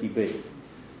TriTripDB.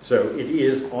 So it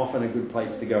is often a good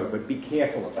place to go, but be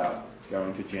careful about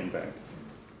going to GenBank.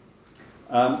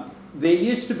 There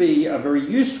used to be a very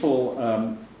useful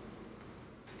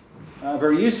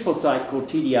site called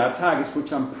TDR Targets,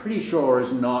 which I'm pretty sure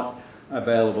is not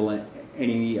available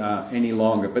any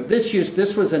longer. But this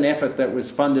was an effort that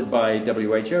was funded by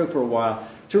WHO for a while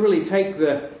to really take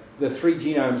the 3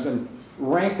 genomes and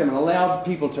rank them and allow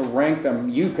people to rank them.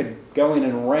 You could go in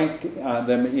and rank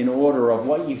them in order of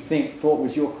what you thought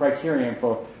was your criterion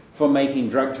for making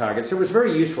drug targets. It was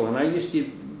very useful, and I used to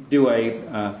do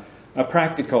a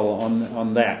practical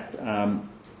on that.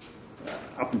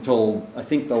 Up until, I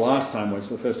think the last time was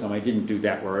the first time I didn't do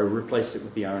that, where I replaced it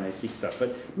with the RNA-seq stuff.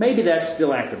 But maybe that's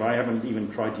still active. I haven't even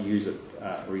tried to use it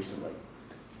recently.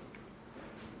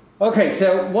 Okay,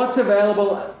 so what's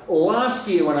available? Last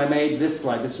year when I made this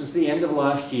slide, this was the end of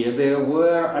last year, there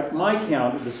were, at my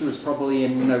count, this was probably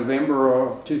in November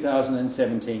of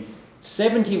 2017,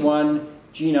 71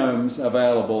 genomes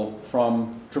available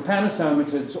from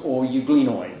trypanosomatids or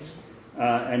euglenoids.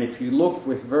 And if you look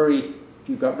with if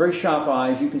you've got very sharp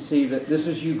eyes, you can see that this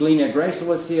is Euglena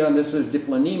gracilis here, and this is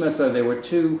Diplonemma, so there were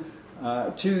two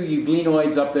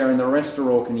euglenoids up there, and the rest are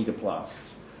all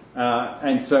kinetoplasts.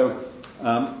 And so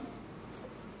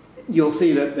you'll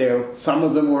see that some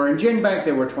of them were in GenBank.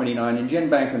 There were 29 in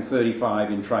GenBank and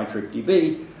 35 in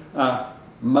TriTripDB.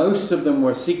 Most of them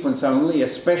were sequence only,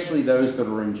 especially those that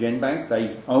were in GenBank.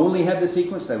 They only had the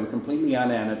sequence. They were completely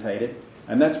unannotated.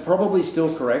 And that's probably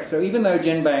still correct. So even though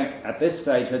GenBank at this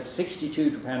stage had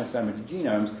 62 trypanosomatid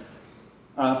genomes,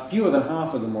 fewer than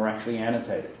half of them were actually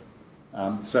annotated.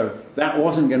 So that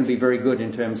wasn't going to be very good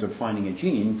in terms of finding a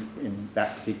gene in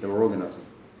that particular organism,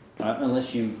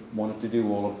 unless you wanted to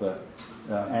do all of the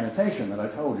annotation that I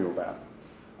told you about.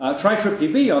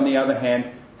 TriTripDB, on the other hand,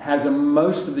 has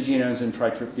most of the genomes in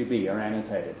TriTripDB are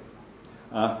annotated.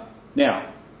 Now,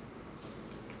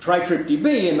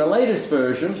 TriTripDB in the latest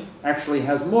version actually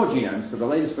has more genomes. So the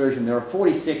latest version, there are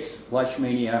 46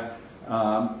 Leishmania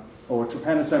or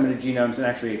trypanosomatid genomes, and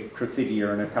actually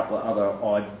Cryphidia and a couple of other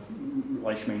odd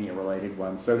Leishmania related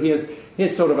ones. So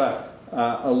here's sort of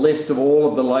a list of all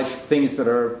of the things that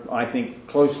are, I think,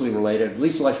 closely related. At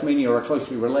least Leishmania are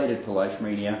closely related to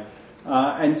Leishmania.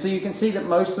 And so you can see that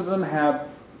most of them have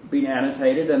been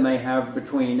annotated, and they have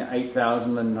between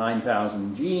 8,000 and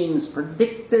 9,000 genes,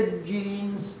 predicted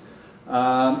genes.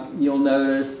 You'll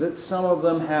notice that some of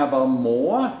them have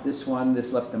more. This one,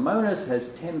 this Leptomonas, has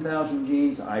 10,000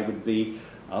 genes. I would be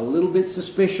a little bit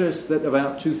suspicious that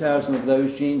about 2,000 of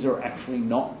those genes are actually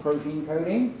not protein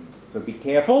coding, so be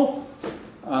careful.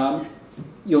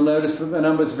 You'll notice that the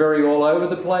numbers vary all over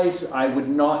the place. I would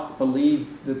not believe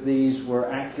that these were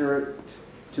accurate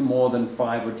to more than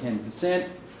 5 or 10%.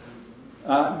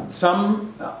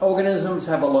 Some organisms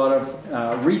have a lot of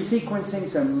resequencing,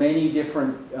 so many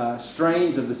different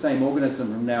strains of the same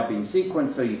organism have now been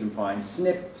sequenced, so you can find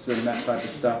SNPs and that type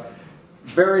of stuff.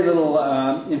 Very little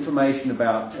information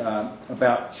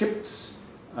about chips.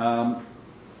 I've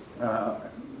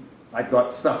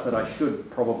got stuff that I should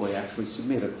probably actually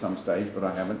submit at some stage, but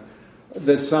I haven't.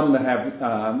 There's some that have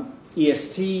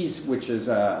ESTs, which is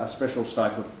a special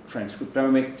type of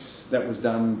transcriptomics that was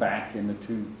done back in the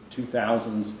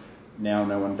 2000s. Now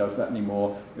no one does that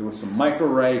anymore. There were some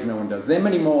microarrays, no one does them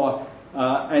anymore.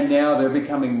 And now they're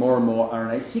becoming more and more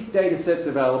RNA-seq data sets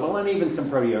available, and even some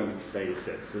proteomics data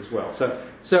sets as well.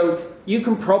 So you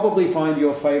can probably find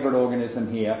your favorite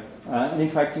organism here. And in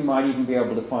fact, you might even be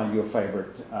able to find your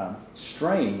favorite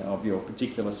strain of your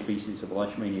particular species of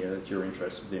Leishmania that you're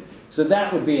interested in. So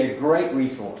that would be a great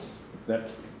resource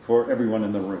for everyone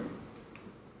in the room.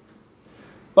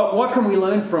 But what can we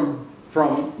learn from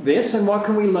this, and what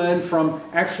can we learn from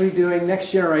actually doing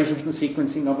next generation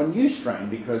sequencing of a new strain?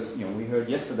 Because we heard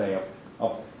yesterday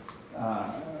of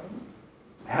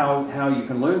how you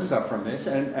can learn stuff from this,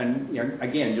 and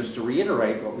again, just to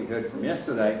reiterate what we heard from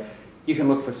yesterday, you can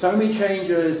look for SOMI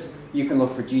changes, you can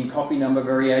look for gene copy number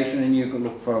variation, and you can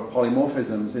look for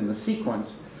polymorphisms in the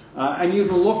sequence. And you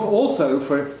can look also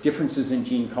for differences in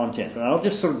gene content. And I'll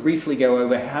just sort of briefly go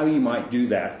over how you might do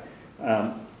that.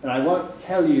 And I won't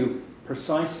tell you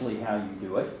precisely how you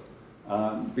do it,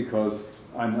 because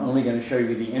I'm only going to show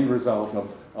you the end result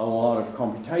of a lot of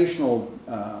computational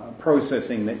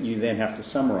processing that you then have to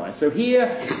summarize. So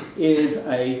here is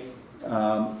a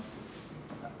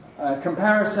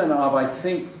comparison of, I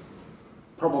think,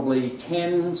 probably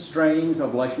 10 strains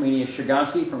of Leishmania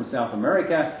shigasi from South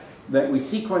America that we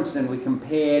sequenced and we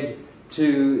compared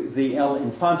to the L.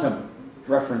 infantum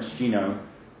reference genome.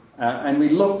 And we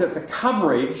looked at the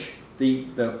coverage,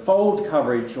 the fold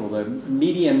coverage, or the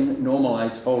median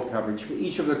normalized fold coverage for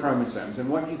each of the chromosomes. And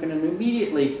what you can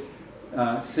immediately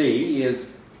see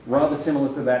is rather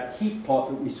similar to that heat plot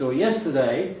that we saw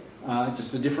yesterday,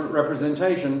 just a different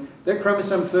representation, that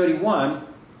chromosome 31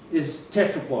 is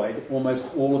tetraploid almost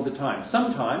all of the time.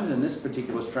 Sometimes, in this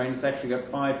particular strain, it's actually got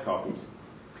 5 copies.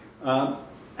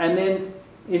 And then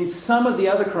in some of the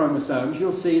other chromosomes,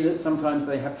 you'll see that sometimes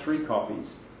they have 3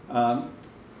 copies.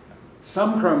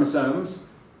 Some chromosomes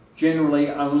generally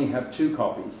only have 2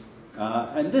 copies.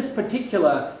 And this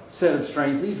particular set of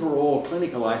strains, these were all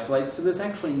clinical isolates, so there's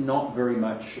actually not very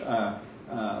much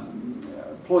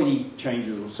ploidy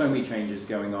changes or SOMI changes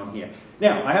going on here.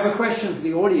 Now, I have a question for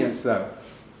the audience, though.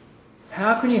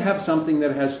 How can you have something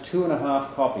that has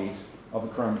 2.5 copies of a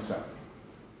chromosome?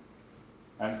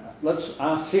 And let's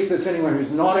see if there's anyone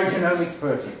who's not a genomics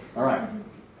person. All right.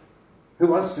 Who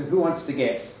wants to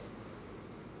guess?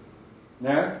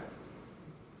 No?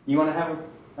 You want to have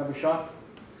a shot?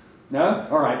 No?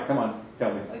 All right, come on,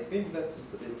 tell me. I think that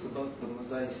it's about the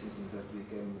mosaicism that we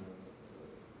can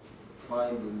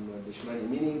find in Leishmania,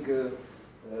 meaning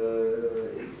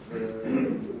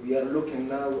we are looking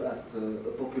now at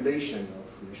a population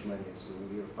of Leishmania, so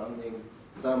we are finding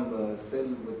some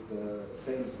cells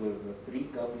with 3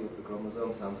 copies of the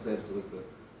chromosome, some cells with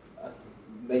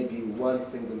maybe 1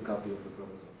 single copy of the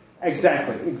chromosome.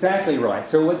 Exactly right.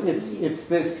 So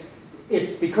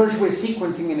it's because we're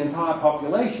sequencing an entire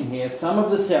population here. Some of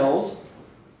the cells,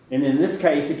 and in this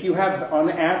case, if you have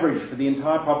on average for the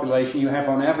entire population, you have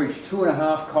on average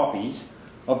 2.5 copies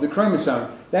of the chromosome.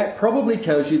 That probably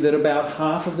tells you that about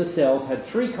half of the cells had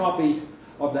 3 copies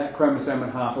of that chromosome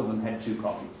and half of them had 2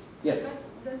 copies. Yes?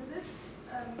 But does this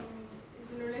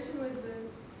is in relation with the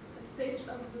stage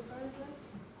of the parasite?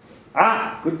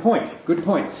 Ah, good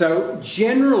point. So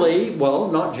generally, well,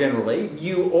 not generally,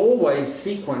 you always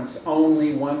sequence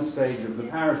only one stage of the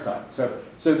parasite. So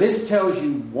this tells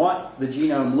you what the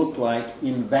genome looked like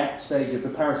in that stage of the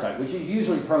parasite, which is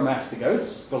usually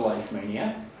promastigotes for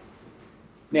Leishmania.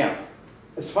 Now,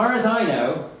 as far as I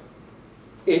know,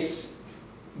 it's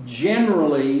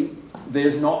generally,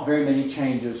 there's not very many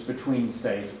changes between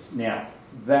stages. Now,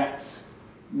 that's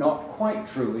not quite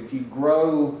true. If you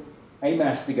grow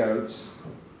amastigotes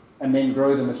and then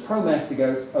grow them as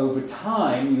promastigotes, over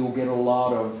time you'll get a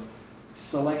lot of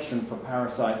selection for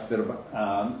parasites that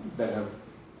have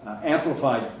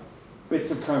amplified bits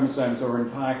of chromosomes or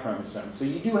entire chromosomes. So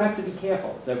you do have to be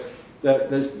careful. So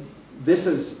this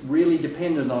is really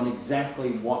dependent on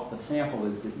exactly what the sample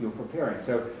is that you're preparing.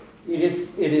 So it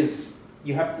is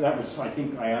you have, that was, I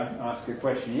think I asked a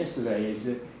question yesterday, is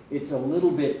that it's a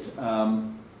little bit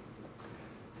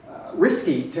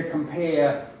risky to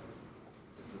compare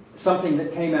something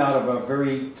that came out of a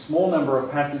very small number of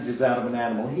passages out of an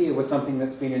animal here with something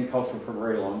that's been in culture for a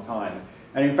very long time.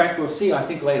 And in fact, we'll see, I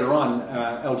think later on,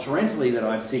 L. torrentially that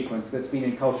I've sequenced that's been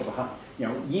in culture for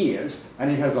years,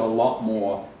 and it has a lot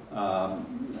more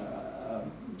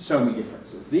SOMI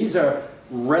differences. These are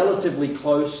relatively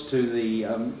close to the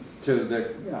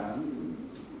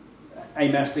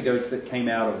amastigotes that came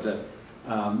out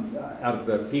of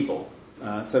the people.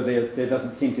 So there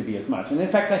doesn't seem to be as much. And in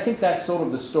fact, I think that's sort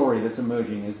of the story that's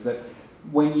emerging, is that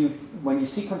when you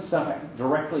sequence stuff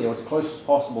directly or as close as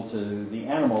possible to the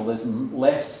animal, there's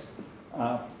less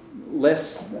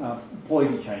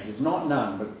ploidy changes. Not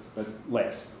none, but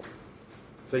less.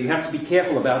 So you have to be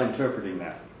careful about interpreting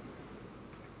that.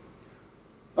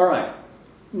 All right.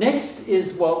 Next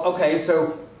is, well, okay,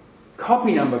 so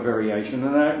copy number variation.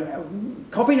 And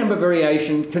copy number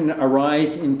variation can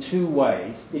arise in two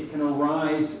ways. It can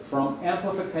arise from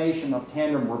amplification of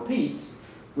tandem repeats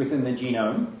within the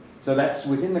genome, so that's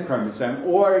within the chromosome,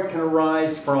 or it can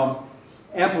arise from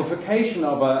amplification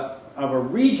of a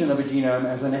region of a genome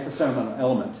as an episomal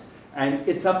element. And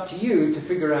it's up to you to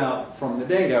figure out from the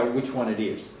data which one it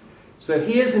is. So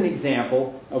here's an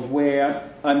example of where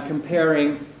I'm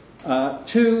comparing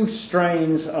two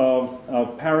strains of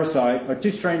parasite, or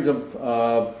two strains of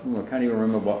I can't even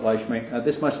remember what Leishmania.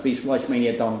 This must be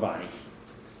Leishmania donovani.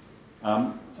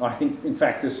 I think, in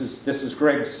fact, this is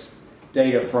Greg's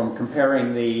data from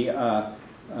comparing the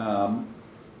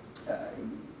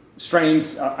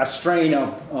strains, a strain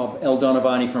of L.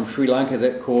 donovani from Sri Lanka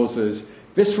that causes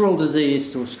visceral disease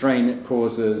to a strain that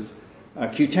causes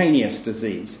cutaneous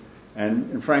disease.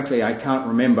 And frankly, I can't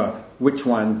remember which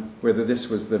one, whether this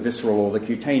was the visceral or the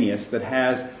cutaneous, that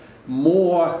has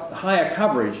higher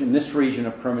coverage in this region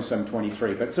of chromosome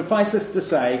 23. But suffice it to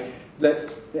say that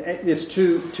there's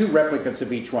two replicates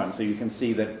of each one, so you can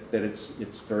see that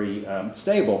it's very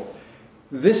stable.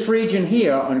 This region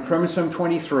here on chromosome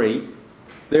 23,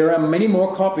 there are many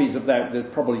more copies of that.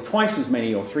 There's probably twice as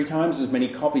many or 3 times as many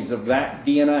copies of that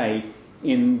DNA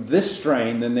in this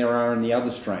strain than there are in the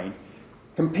other strain,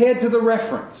 compared to the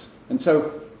reference. And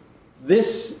so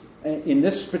in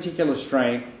this particular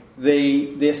strain,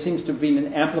 there seems to have been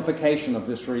an amplification of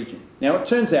this region. Now, it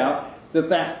turns out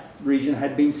that region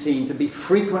had been seen to be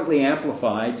frequently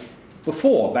amplified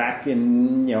before. Back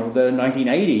in the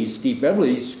 1980s, Steve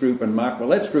Beverly's group and Mark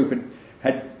Willette's group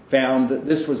had found that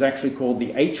this was actually called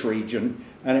the H region,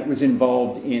 and it was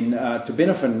involved in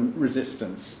terbinafine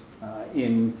resistance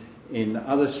in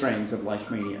other strains of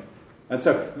Leishmania. And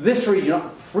so this region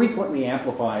frequently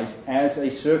amplifies as a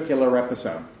circular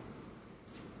episome.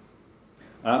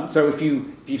 So if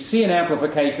you see an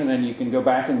amplification and you can go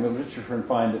back in the literature and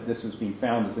find that this has been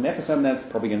found as an episome, that's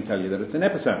probably going to tell you that it's an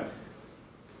episome.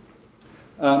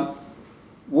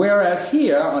 Whereas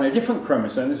here, on a different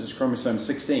chromosome, this is chromosome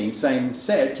 16, same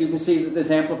set, you can see that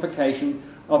there's amplification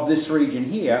of this region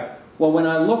here. Well, when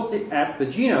I looked at the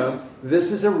genome,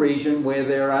 this is a region where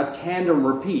there are tandem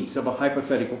repeats of a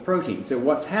hypothetical protein. So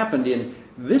what's happened in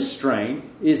this strain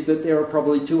is that there are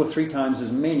probably 2 or 3 times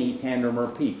as many tandem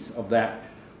repeats of that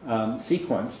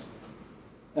sequence,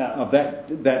 of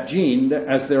that gene,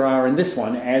 as there are in this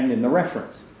one and in the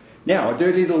reference. Now, a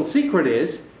dirty little secret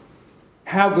is,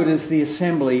 how good is the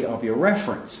assembly of your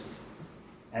reference?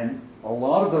 And a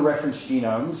lot of the reference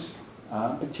genomes,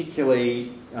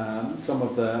 particularly some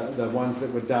of the ones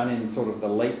that were done in sort of the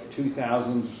late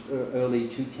 2000s, early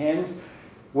 2010s,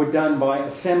 were done by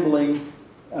assembling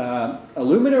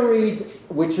Illumina reads,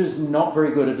 which is not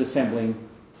very good at assembling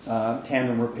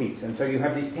tandem repeats. And so you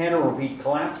have these tandem repeat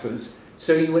collapses.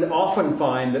 So you would often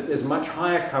find that there's much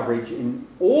higher coverage in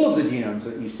all of the genomes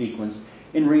that you sequence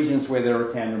in regions where there are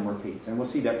tandem repeats. And we'll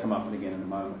see that come up again in a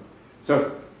moment.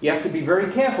 So you have to be very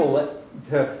careful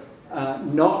to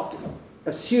not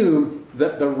assume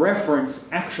that the reference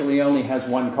actually only has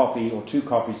 1 copy or 2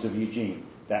 copies of your gene.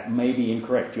 That may be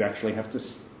incorrect. You actually have to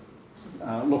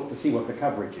look to see what the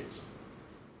coverage is.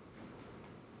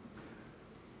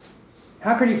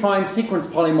 How can you find sequence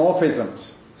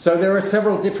polymorphisms? So there are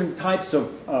several different types of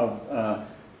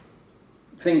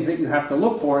things that you have to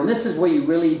look for, and this is where you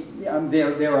really,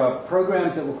 there are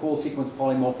programs that will call sequence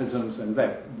polymorphisms, and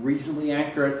they're reasonably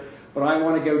accurate, but I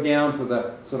want to go down to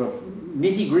the sort of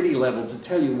nitty-gritty level to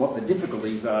tell you what the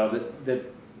difficulties are that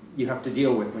you have to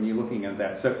deal with when you're looking at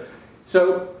that.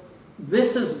 So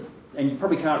this is, and you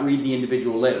probably can't read the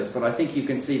individual letters, but I think you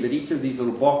can see that each of these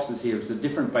little boxes here is a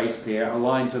different base pair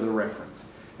aligned to the reference.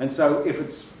 And so if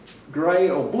it's grey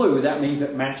or blue, that means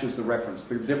it matches the reference.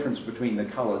 The difference between the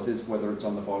colours is whether it's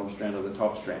on the bottom strand or the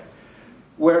top strand.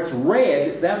 Where it's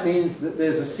red, that means that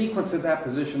there's a sequence at that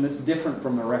position that's different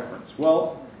from the reference.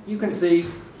 Well, you can see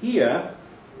here,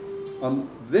 on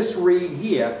this read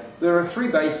here, there are 3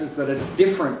 bases that are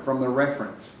different from the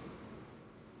reference.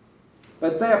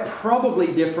 But they are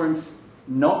probably different,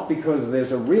 not because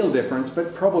there's a real difference,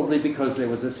 but probably because there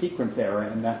was a sequence error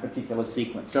in that particular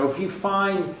sequence. So if you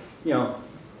find, you know,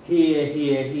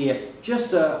 here,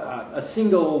 just a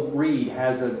single read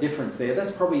has a difference there,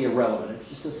 that's probably irrelevant. It's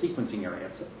just a sequencing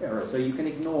error, so you can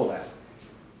ignore that.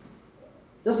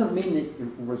 Doesn't mean that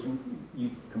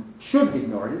you should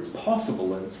ignore it. It's possible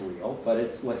that it's real, but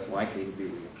it's less likely to be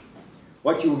real.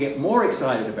 What you will get more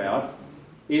excited about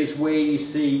is where you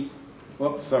see,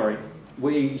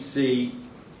 where you see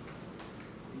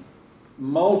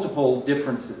multiple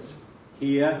differences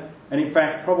here, and in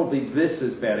fact probably this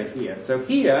is better here. So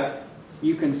here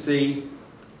you can see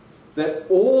that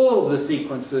all of the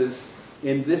sequences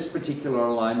in this particular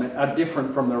alignment are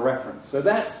different from the reference. So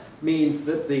that means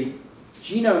that the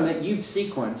genome that you've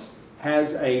sequenced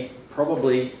has a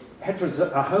probably a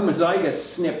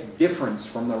homozygous SNP difference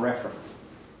from the reference.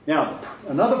 Now,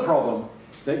 another problem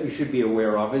that you should be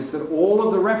aware of is that all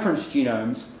of the reference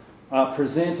genomes are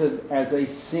presented as a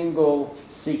single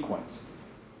sequence.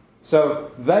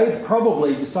 So they've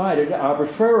probably decided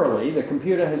arbitrarily, the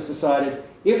computer has decided,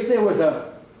 if there was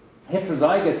a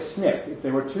heterozygous SNP, if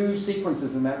there were two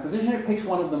sequences in that position, it picks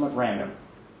one of them at random.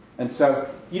 And so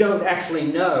you don't actually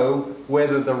know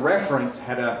whether the reference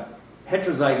had a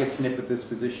heterozygous SNP at this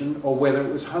position or whether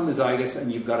it was homozygous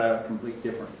and you've got a complete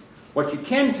difference. What you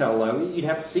can tell, though, you'd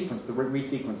have to resequence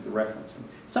the reference. And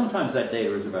sometimes that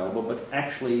data is available, but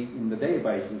actually in the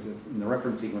databases, in the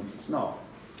reference sequence, it's not.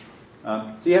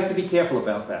 So you have to be careful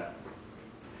about that.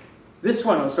 This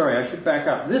one, I should back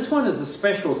up. This one is a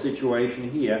special situation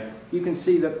here. You can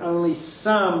see that only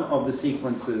some of the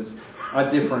sequences are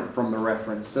different from the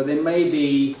reference. So there may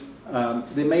be,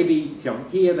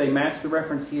 here they match the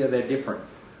reference, here they're different.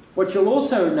 What you'll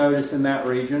also notice in that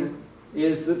region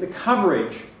is that the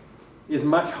coverage is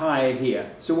much higher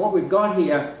here. So what we've got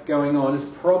here going on is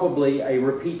probably a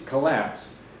repeat collapse.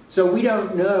 So we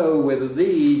don't know whether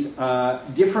these are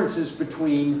differences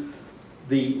between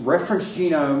the reference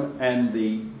genome and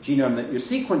the genome that you're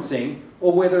sequencing,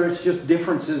 or whether it's just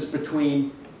differences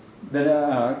between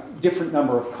the different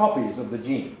number of copies of the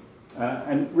gene.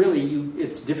 And really,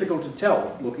 it's difficult to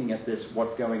tell looking at this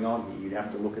what's going on here. You'd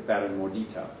have to look at that in more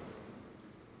detail.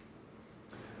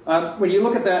 When you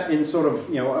look at that in sort of,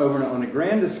 over on a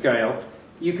grander scale,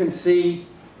 you can see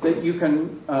that you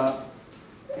can,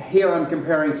 here I'm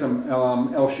comparing some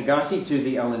L. Chagassi to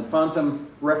the L. infantum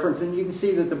reference, and you can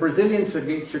see that the Brazilian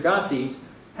Chagassis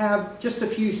have just a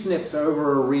few SNPs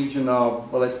over a region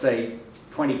of, well, let's say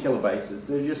 20 kilobases.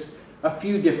 They're just a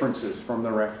few differences from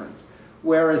the reference.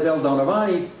 Whereas L.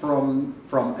 donovani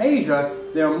from Asia,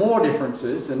 there are more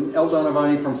differences, and L.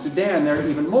 donovani from Sudan, there are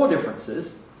even more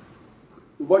differences.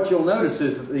 What you'll notice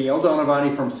is that the L.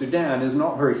 donovani from Sudan is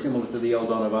not very similar to the L.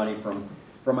 donovani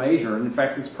from Asia, and in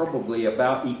fact it's probably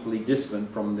about equally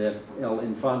distant from the L.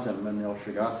 infantum and L.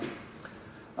 Chagassi.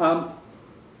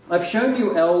 I've shown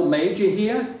you L major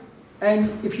here,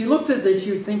 and if you looked at this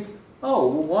you'd think, oh,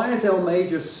 well, why is L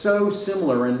major so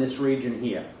similar in this region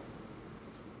here?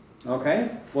 Okay,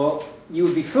 well, you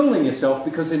would be fooling yourself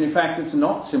because in fact it's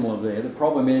not similar there. The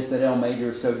problem is that L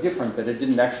major is so different that it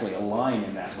didn't actually align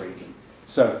in that region.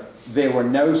 So there were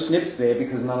no SNPs there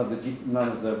because none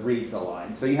of the reads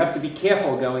aligned. So you have to be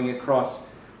careful going across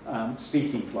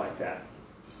species like that.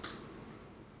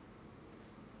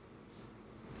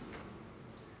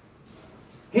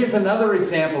 Here's another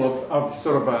example of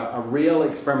sort of a real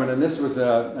experiment, and this was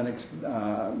a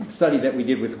study that we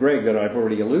did with Greg that I've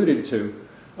already alluded to,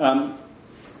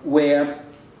 where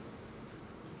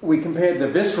we compared the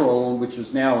visceral, which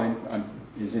is now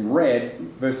is in red,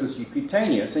 versus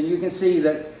cutaneous, and you can see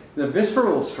that the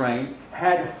visceral strain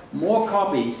had more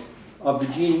copies of the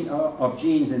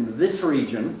genes in this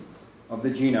region of the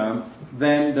genome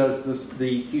than does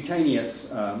the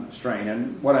cutaneous strain.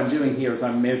 And what I'm doing here is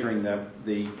I'm measuring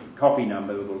the copy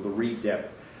number, or the read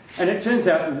depth. And it turns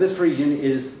out that this region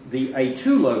is the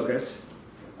A2 locus.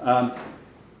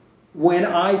 When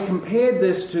I compared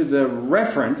this to the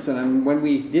reference, and when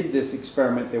we did this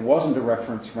experiment, there wasn't a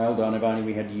reference from L. donovani,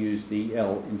 we had to use the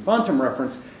L. infantum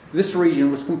reference. This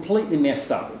region was completely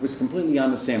messed up. It was completely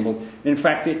unassembled. In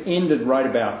fact, it ended right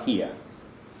about here.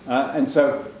 And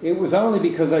so it was only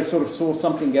because I sort of saw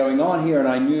something going on here and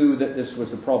I knew that this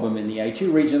was a problem in the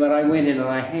A2 region that I went in and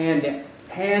I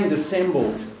hand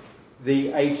assembled the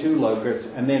A2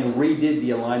 locus and then redid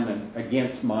the alignment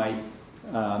against my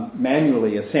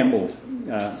manually assembled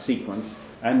sequence.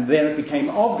 And then it became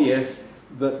obvious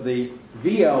that the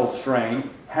VL strain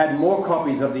had more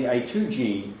copies of the A2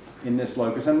 gene in this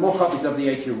locus and more copies of the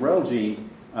A2 rel gene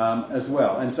as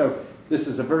well. And so this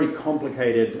is a very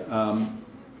complicated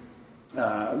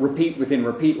repeat within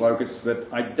repeat locus that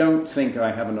I don't think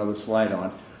I have another slide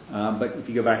on. But if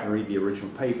you go back and read the original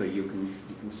paper, you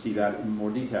can see that in more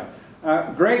detail.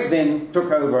 Greg then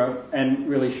took over and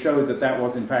really showed that that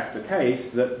was in fact the case,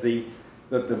 that the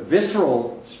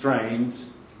visceral strains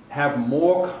have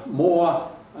more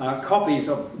copies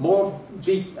of more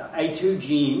A2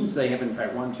 genes. They have in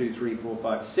fact 1, 2, 3, 4,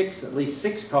 5, 6, at least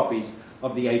 6 copies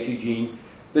of the A2 gene.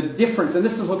 The difference, and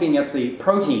this is looking at the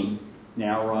protein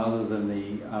now rather than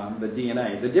the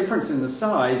DNA. The difference in the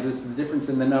size is the difference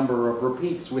in the number of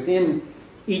repeats within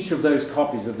each of those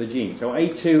copies of the gene. So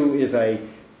A2 is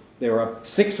there are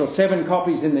 6 or 7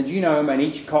 copies in the genome, and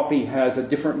each copy has a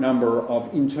different number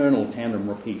of internal tandem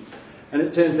repeats. And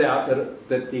it turns out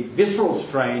that the visceral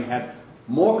strain had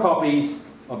more copies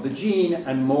of the gene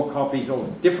and more copies, or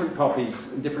different copies,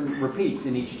 different repeats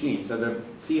in each gene. So the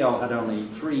CL had only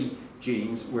 3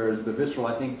 genes, whereas the visceral,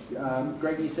 I think,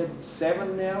 Greg, you said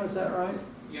 7 now, is that right?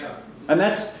 Yeah. And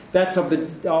that's of the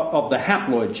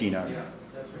haploid genome. Yeah,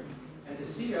 that's right. And the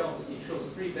CL, it shows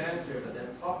 3 bands here, but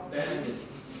that top band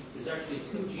is actually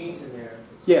 2 genes in there.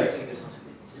 Yes.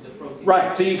 The protein.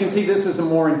 Right, so you can see this is a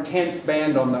more intense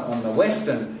band on the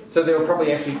western, so there are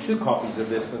probably actually 2 copies of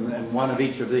this and 1 of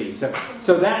each of these.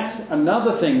 So that's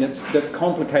another thing that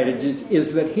complicated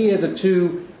is that here the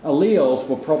 2 alleles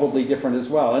were probably different as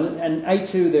well. And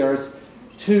A2, there's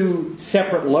 2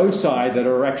 separate loci that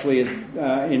are actually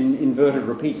in inverted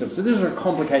repeats. So this is a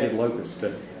complicated locus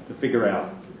to figure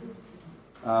out.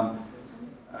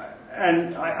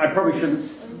 And I probably shouldn't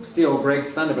steal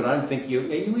Greg's thunder, but I don't think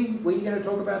were you going to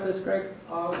talk about this, Greg?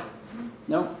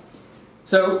 No?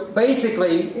 So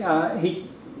basically,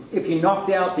 if you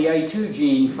knocked out the A2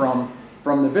 gene from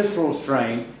the visceral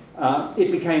strain,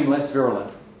 it became less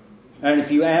virulent. And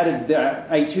if you added the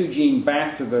A2 gene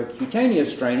back to the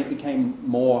cutaneous strain, it became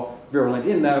more virulent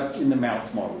in the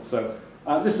mouse model. So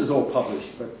this is all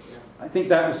published, but I think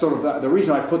that was sort of the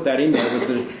reason I put that in there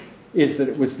is that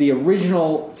it was the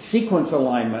original sequence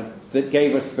alignment that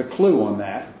gave us the clue on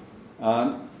that.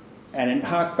 And it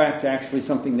harked back to actually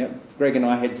something that Greg and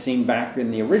I had seen back in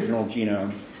the original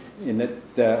genome, in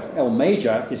that the L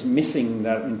major is missing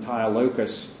that entire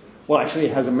locus. Well, actually,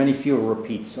 it has many fewer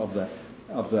repeats of the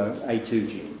A2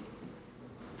 gene.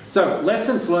 So,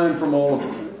 lessons learned from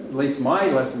at least my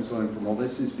lessons learned from all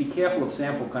this is be careful of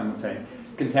sample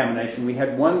contamination. We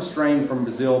had one strain from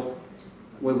Brazil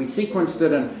where we sequenced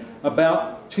it, and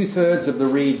about 2/3 of the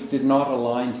reads did not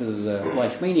align to the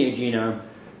Leishmania genome.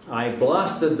 I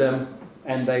blasted them,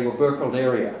 and they were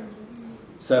Burkholderia.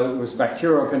 So it was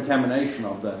bacterial contamination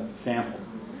of the sample.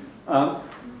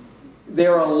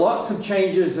 There are lots of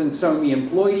changes in Somi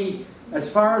employee. As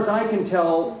far as I can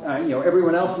tell,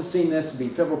 everyone else has seen this. There have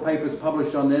been several papers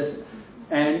published on this,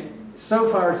 and so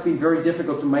far it's been very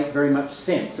difficult to make very much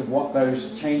sense of what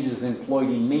those changes in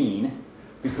employee mean,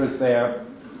 because they're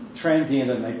transient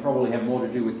and they probably have more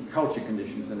to do with the culture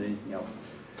conditions than anything else.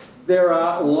 There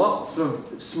are lots of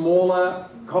smaller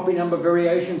copy number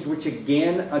variations, which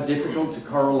again are difficult to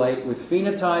correlate with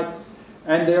phenotype.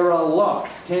 And there are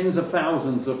lots, tens of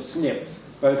thousands of SNPs,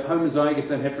 both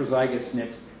homozygous and heterozygous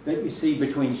SNPs, that you see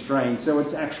between strains. So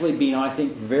it's actually been, I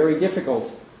think, very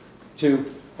difficult to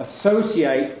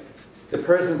associate the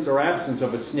presence or absence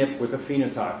of a SNP with a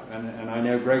phenotype. And I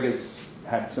know Greg has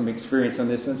had some experience on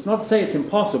this. And it's not to say it's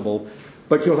impossible,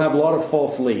 but you'll have a lot of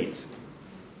false leads.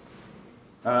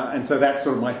 And so that's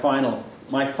sort of my final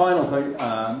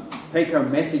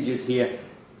take-home messages here.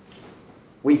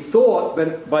 We thought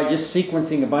that by just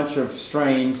sequencing a bunch of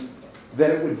strains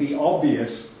that it would be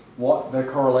obvious what the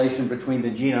correlation between the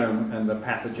genome and the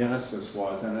pathogenesis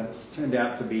was, and it's turned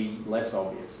out to be less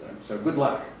obvious. So good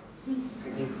luck.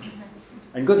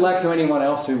 And good luck to anyone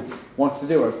else who wants to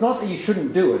do it. It's not that you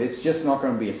shouldn't do it, it's just not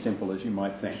going to be as simple as you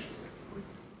might think.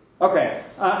 Okay,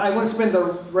 I want to spend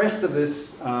the rest of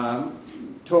this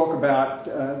talking about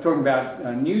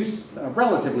news,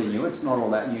 relatively new, it's not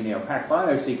all that new now,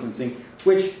 PacBio sequencing,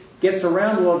 which gets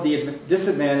around a lot of the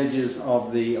disadvantages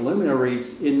of the Illumina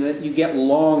reads in that you get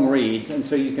long reads, and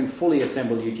so you can fully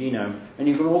assemble your genome, and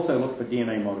you can also look for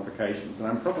DNA modifications. And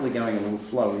I'm probably going a little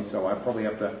slowly, so I probably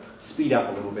have to speed up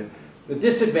a little bit. The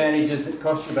disadvantage is it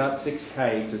costs you about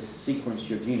 $6,000 to sequence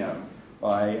your genome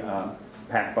by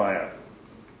PacBio.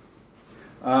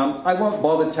 I won't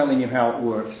bother telling you how it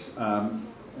works,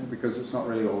 because it's not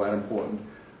really all that important.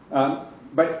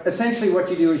 But essentially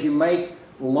what you do is you make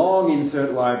long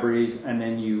insert libraries, and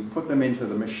then you put them into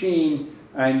the machine,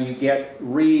 and you get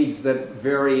reads that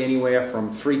vary anywhere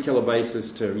from 3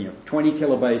 kilobases to 20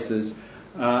 kilobases,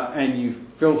 and you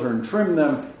filter and trim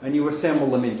them, and you assemble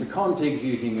them into contigs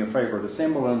using your favorite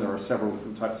assembler, and there are several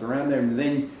different types around there, and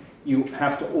then you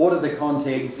have to order the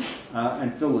contigs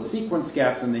and fill the sequence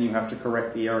gaps, and then you have to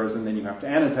correct the errors, and then you have to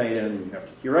annotate it, and then you have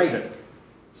to curate it.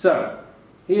 So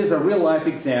here's a real-life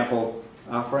example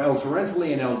for L.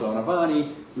 Torrentoli and L.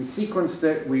 Donovani. We sequenced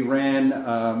it. We ran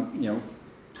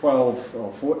 12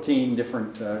 or 14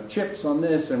 different chips on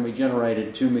this, and we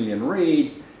generated 2 million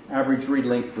reads. Average read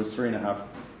length was 3.5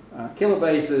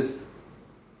 kilobases.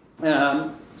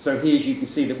 So here you can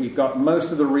see that we've got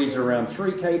most of the reads around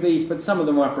 3 kbs, but some of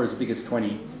them are as big as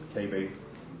 20 kb.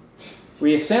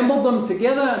 We assembled them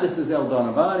together. This is L.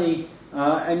 Donovani.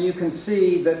 And you can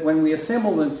see that when we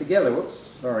assembled them together,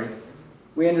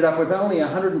 we ended up with only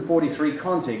 143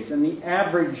 contigs, and the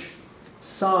average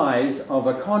size of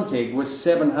a contig was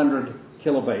 700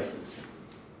 kilobases.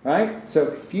 Right? So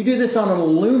if you do this on an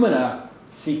Illumina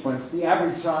sequence, the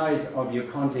average size of your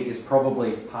contig is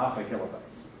probably half a kilobase.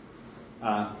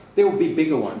 There will be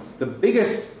bigger ones. The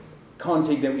biggest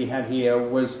contig that we had here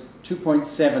was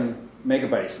 2.7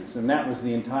 megabases, and that was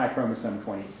the entire chromosome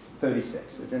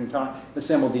 36. It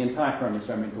assembled the entire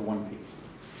chromosome into one piece,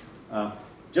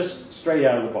 just straight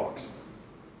out of the box.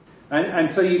 And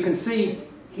so you can see,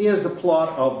 here's a plot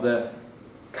of the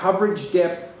coverage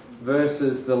depth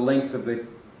versus the length of the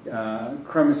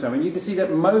chromosome, and you can see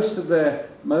that most of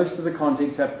the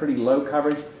contigs have pretty low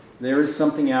coverage. There is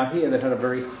something out here that had a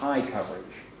very high coverage.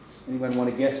 Anyone want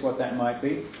to guess what that might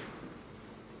be?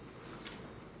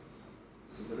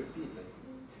 This is a repeat.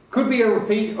 Could be a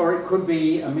repeat, or it could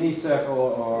be a mini circle,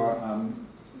 or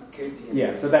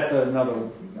yeah. So that's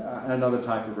another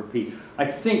type of repeat. I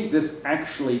think this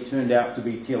actually turned out to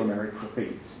be telomeric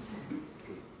repeats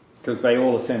because they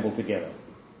all assemble together.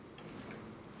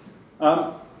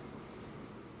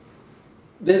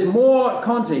 There's more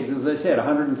contigs, as I said,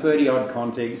 130 odd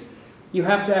contigs. You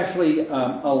have to actually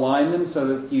align them so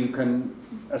that you can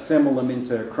assemble them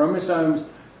into chromosomes.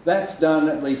 That's done,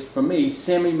 at least for me,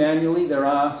 semi-manually. There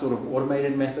are sort of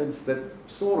automated methods that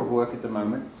sort of work at the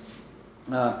moment.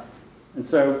 And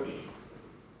so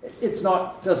it's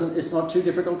not too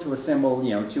difficult to assemble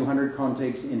 200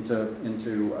 contigs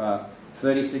into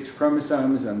 36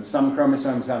 chromosomes, and some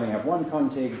chromosomes only have one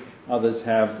contig, others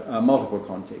have multiple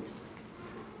contigs.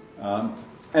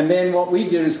 And then what we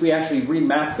did is we actually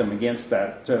remapped them against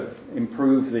that to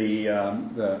improve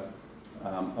the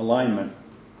alignment.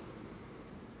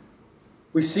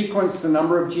 We sequenced a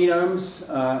number of genomes,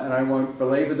 and I won't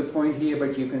belabor the point here,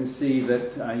 but you can see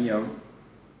that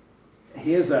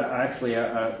here's actually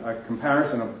a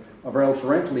comparison of L.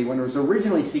 Torrentoli. When it was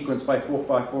originally sequenced by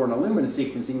 454 and Illumina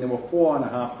sequencing, there were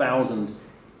 4,500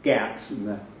 gaps in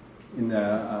the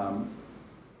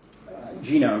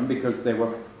genome because there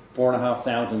were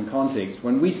 4,500 contigs.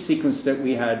 When we sequenced it,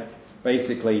 we had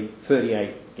basically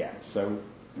 38 gaps. So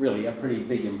really a pretty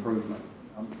big improvement.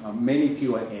 Many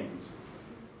fewer ends.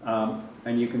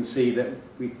 And you can see that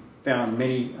we found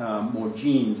many more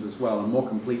genes as well, and more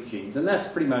complete genes. And that's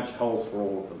pretty much holds for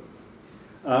all of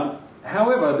them.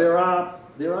 However,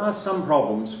 there are some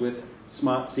problems with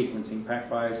smart sequencing,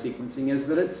 PacBio sequencing, is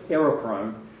that it's error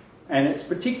prone. And it's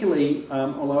particularly,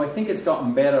 although I think it's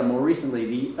gotten better more recently,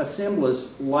 the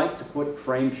assemblers like to put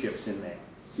frame shifts in there.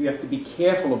 So you have to be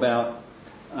careful about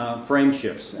frame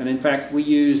shifts. And in fact,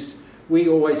 we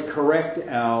always correct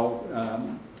our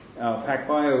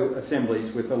PacBio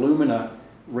assemblies with Illumina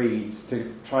reads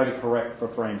to try to correct for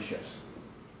frame shifts.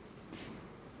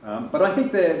 But I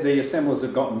think the assemblers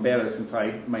have gotten better since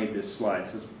I made this slide,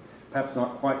 so it's perhaps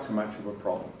not quite so much of a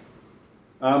problem.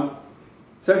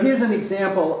 So here's an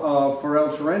example of, for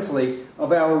L. Torrentoli,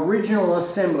 of our original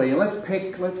assembly. And let's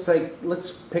pick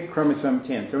chromosome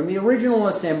 10. So in the original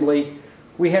assembly,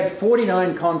 we had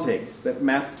 49 contigs that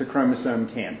mapped to chromosome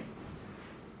 10.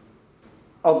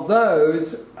 Of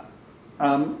those,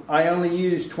 I only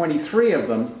used 23 of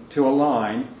them to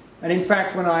align. And in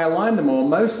fact, when I aligned them all,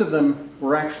 most of them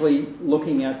were actually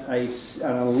looking at an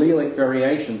allelic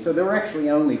variation. So there were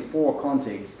actually only 4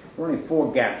 contigs. There were only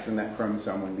 4 gaps in that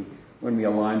chromosome when we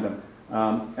aligned them.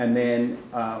 And then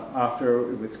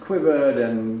after it was quivered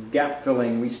and gap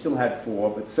filling, we still had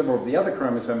 4, but several of the other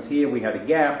chromosomes here, we had a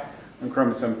gap on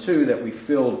chromosome 2 that we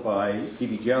filled by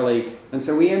PB jelly. And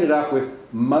so we ended up with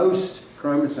most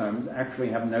chromosomes actually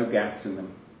have no gaps in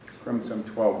them. Chromosome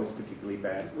 12 was particularly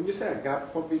bad. When you say a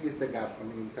gap, how big is the gap? I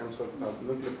mean, in terms of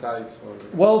nucleotides or?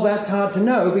 Well, that's hard to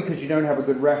know because you don't have a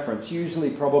good reference. Usually,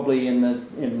 probably in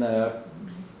the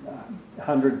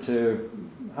hundreds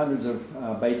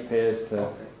of base pairs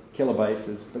to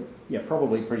kilobases, but yeah,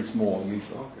 probably pretty small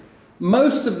usually. Okay.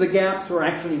 Most of the gaps are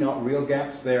actually not real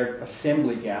gaps; they're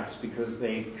assembly gaps because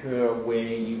they occur where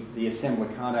the assembler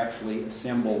can't actually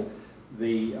assemble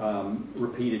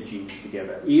repeated genes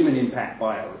together, even in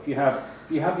PacBio. If you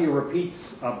have your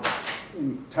repeats of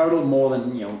in total more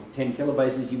than 10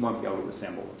 kilobases, you won't be able to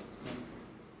assemble them.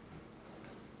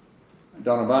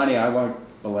 Donovani, I won't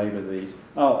belabor these.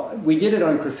 Oh, we did it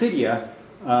on Crithidia,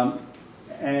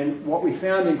 and what we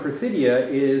found in Crithidia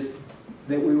is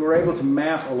that we were able to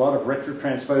map a lot of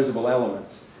retrotransposable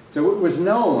elements. So it was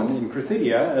known in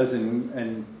Crithidia, as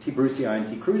in T. brucei and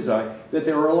T. cruzi, that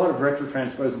there were a lot of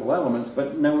retrotransposable elements,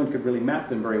 but no one could really map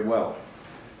them very well.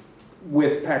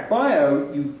 With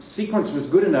PacBio, sequence was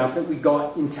good enough that we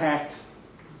got intact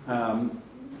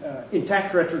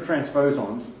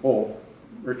retrotransposons, or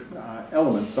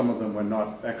elements. Some of them were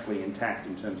not actually intact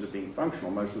in terms of being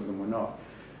functional, most of them were not.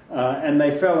 And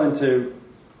they fell into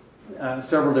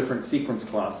several different sequence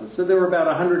classes. So there were about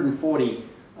 140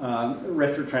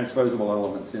 retrotransposable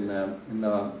elements in the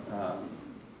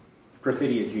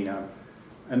Crithidia genome.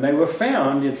 And they were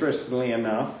found, interestingly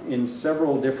enough, in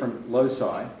several different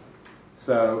loci.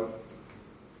 So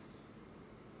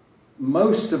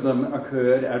most of them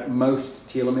occurred at most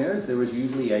telomeres. There was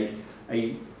usually a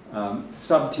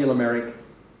subtelomeric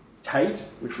tate,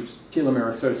 which is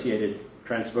telomere-associated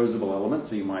transposable elements,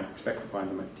 so you might expect to find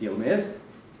them at telomeres.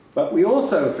 But we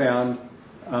also found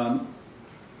them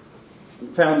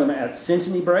at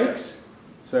synteny breaks.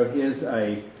 So here's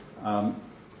a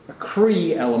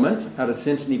Cree element at a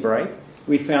synteny break.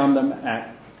 We found them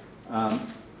at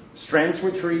strand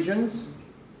switch regions.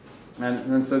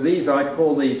 And so I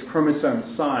call these chromosome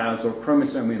sires or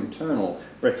chromosome internal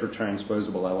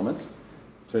retrotransposable elements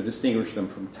to distinguish them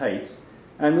from tates.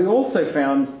 And we also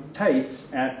found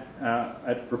tates at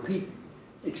repeat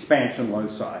expansion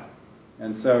loci.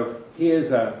 And so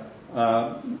here's a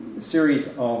series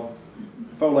of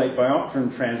folate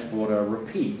biopterin transporter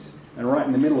repeats, and right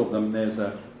in the middle of them there's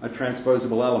a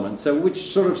transposable element, so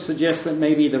which sort of suggests that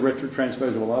maybe the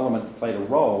retrotransposable element played a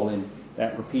role in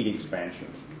that repeat expansion.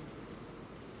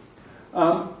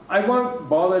 I won't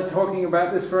bother talking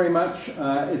about this very much.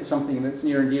 It's something that's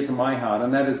near and dear to my heart,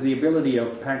 and that is the ability of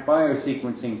PacBio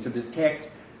sequencing to detect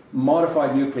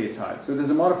modified nucleotides. So there's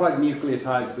a modified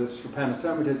nucleotide that's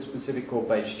trypanosomatid specific called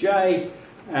base J,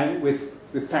 and with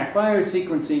PacBio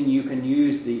sequencing you can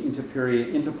use the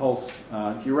interperiod interpulse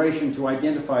duration to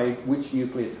identify which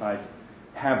nucleotides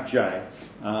have J.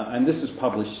 And this is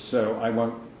published, so I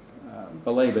won't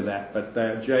belabor that, but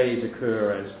the J's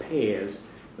occur as pairs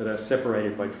that are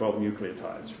separated by 12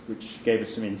 nucleotides, which gave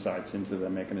us some insights into the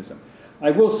mechanism.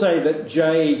 I will say that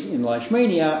J's in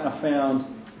Leishmania are found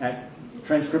at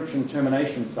transcription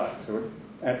termination sites. So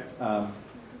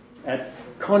at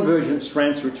convergent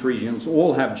strand switch regions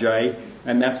all have J,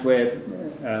 and that's where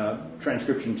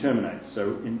transcription terminates.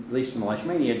 So at least in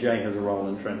Leishmania, J has a role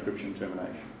in transcription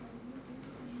termination.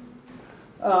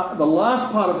 The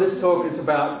last part of this talk is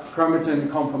about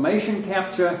chromatin conformation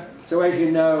capture. So as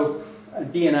you know,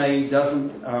 DNA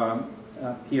doesn't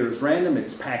appear as random.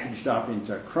 It's packaged up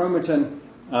into chromatin.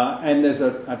 And there's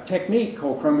a technique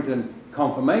called chromatin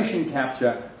conformation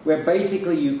capture where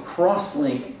basically you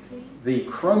cross-link the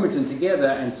chromatin together,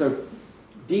 and so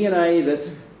DNA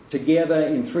that's together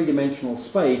in three-dimensional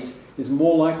space is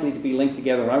more likely to be linked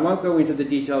together. I won't go into the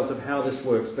details of how this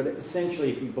works, but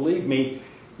essentially, if you believe me,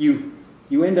 you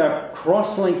end up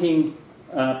cross-linking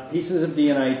pieces of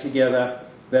DNA together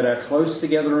that are close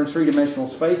together in three-dimensional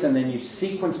space, and then you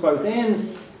sequence both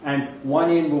ends, and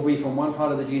one end will be from one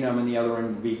part of the genome and the other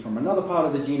end will be from another part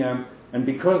of the genome. And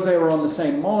because they were on the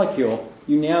same molecule,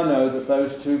 you now know that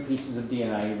those two pieces of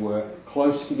DNA were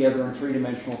close together in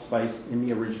three-dimensional space in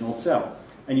the original cell.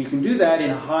 And you can do that in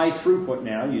high throughput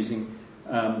now using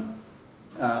Illumina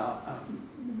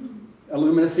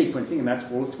sequencing, and that's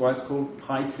why it's called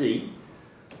Hi-C.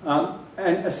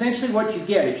 And essentially what you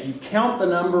get, if you count the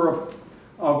number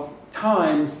of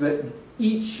times that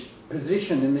each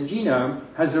position in the genome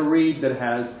has a read that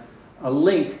has a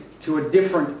link to a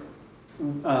different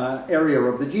area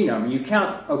of the genome. And you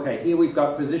count, okay, here we've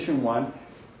got position 1,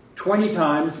 20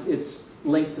 times it's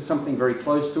linked to something very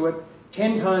close to it,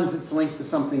 10 times it's linked to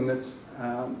something that's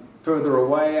further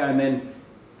away, and then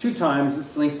 2 times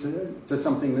it's linked to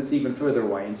something that's even further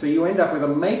away. And so you end up with a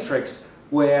matrix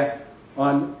where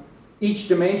on each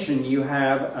dimension you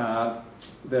have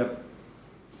the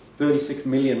 36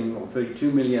 million or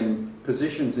 32 million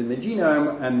positions in the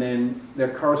genome, and then the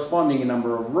corresponding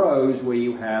number of rows where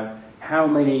you have how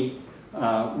many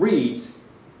reads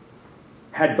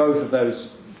had both of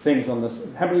those things on this,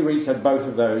 how many reads had both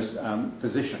of those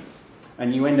positions.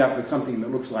 And you end up with something that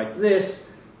looks like this,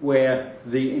 where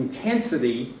the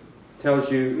intensity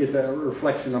tells you is a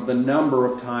reflection of the number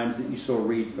of times that you saw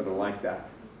reads that are like that.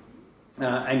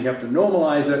 And you have to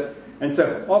normalize it, And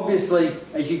so obviously,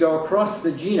 as you go across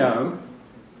the genome,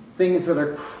 things that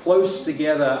are close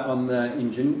together on the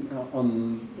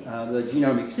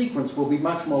genomic sequence will be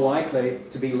much more likely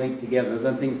to be linked together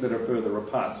than things that are further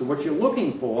apart. So what you're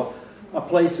looking for are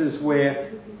places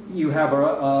where you have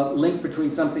a link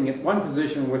between something at one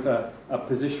position with a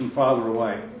position farther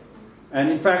away. And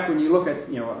in fact, when you look at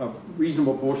a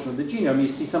reasonable portion of the genome, you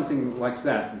see something like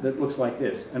that looks like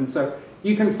this. And so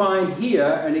you can find here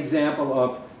an example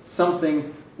of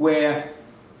something where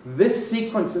this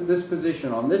sequence at this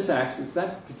position on this axis,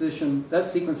 that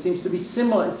sequence seems to be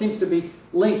similar. It seems to be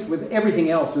linked with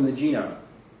everything else in the genome.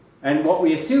 And what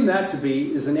we assume that to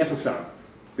be is an episome,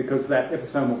 because that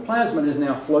episomal plasmid is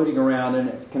now floating around and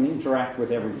it can interact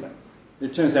with everything.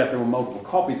 It turns out there were multiple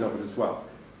copies of it as well.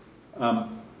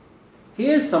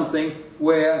 Here's something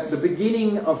where the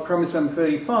beginning of chromosome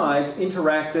 35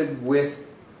 interacted with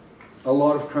a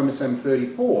lot of chromosome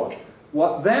 34.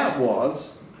 What that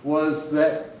was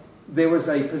that there was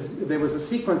a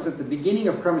sequence at the beginning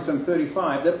of chromosome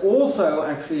 35 that also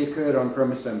actually occurred on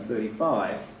chromosome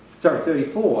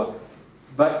 34,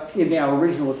 but in our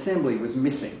original assembly was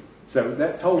missing. So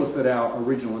that told us that our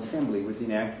original assembly was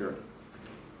inaccurate.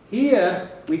 Here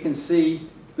we can see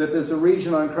that there's a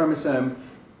region on chromosome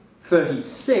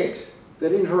 36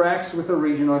 that interacts with a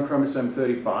region on chromosome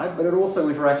 35, but it also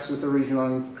interacts with a region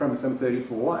on chromosome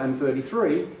 34 and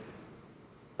 33,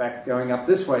 back going up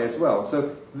this way as well.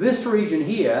 So this region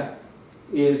here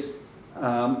is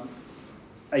a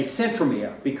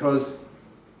centromere, because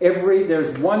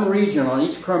there's one region on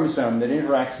each chromosome that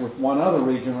interacts with one other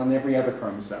region on every other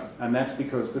chromosome. And that's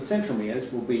because the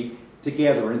centromeres will be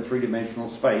together in three-dimensional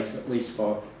space, at least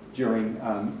during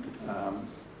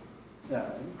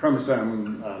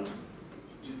chromosome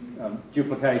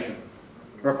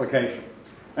replication.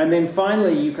 And then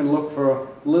finally, you can look for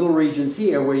little regions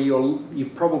here where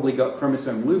you've probably got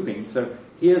chromosome looping. So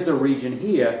here's a region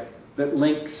here that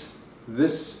links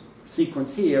this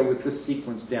sequence here with this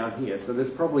sequence down here. So there's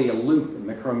probably a loop in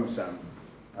the chromosome.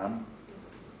 And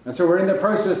so we're in the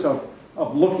process of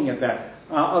looking at that.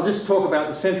 I'll just talk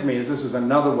about the centromeres. This is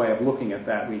another way of looking at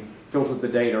that. We filtered the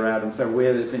data out, and so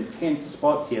where there's intense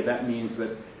spots here, that means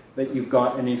that you've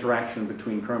got an interaction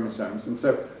between chromosomes. And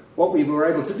so what we were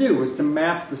able to do was to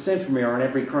map the centromere on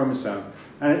every chromosome.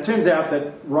 And it turns out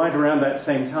that right around that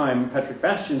same time, Patrick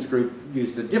Bastian's group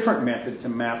used a different method to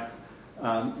map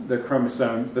the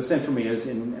chromosomes, the centromeres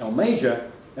in L major.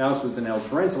 Ours was in L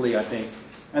parentally, I think.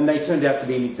 And they turned out to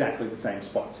be in exactly the same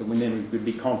spot. So then we could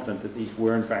be confident that these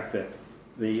were, in fact, the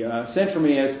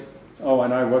centromeres. Oh,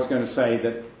 and I was going to say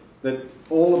that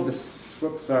all of the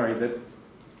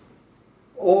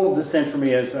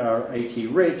centromeres are AT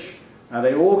rich.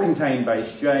 They all contain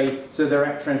base J, so they're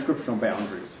at transcriptional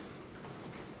boundaries.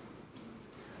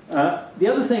 The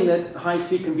other thing that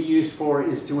Hi-C can be used for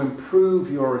is to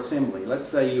improve your assembly. Let's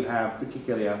say you have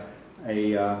particularly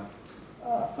a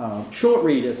short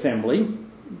read assembly,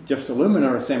 just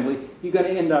Illumina assembly. You're going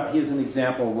to end up, here's an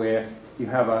example where you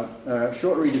have a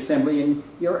short read assembly and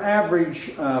your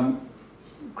average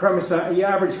your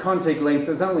average contig length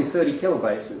is only 30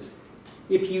 kilobases.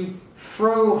 If you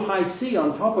throw Hi-C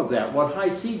on top of that, what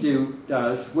Hi-C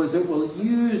does was it will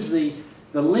use the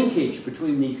linkage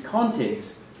between these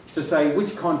contigs to say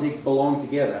which contigs belong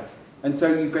together. And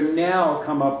so you can now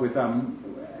come up with,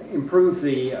 improve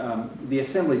the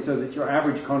assembly so that your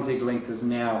average contig length is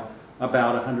now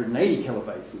about 180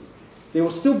 kilobases. There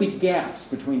will still be gaps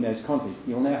between those contigs.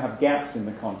 You'll now have gaps in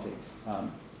the contigs.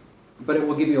 But it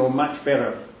will give you a much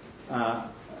better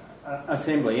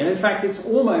assembly. And in fact, it's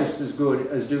almost as good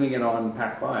as doing it on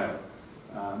PacBio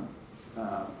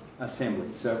assembly.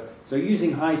 So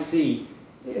using Hi-C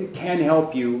can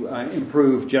help you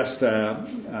improve just an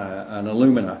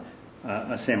Illumina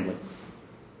assembly.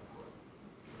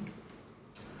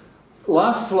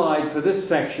 Last slide for this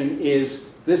section is,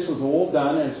 this was all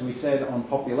done, as we said, on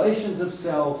populations of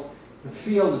cells. The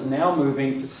field is now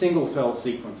moving to single-cell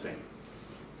sequencing.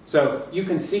 So you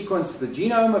can sequence the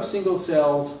genome of single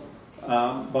cells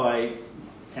by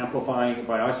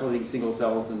isolating single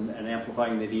cells and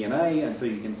amplifying the DNA, and so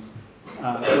you can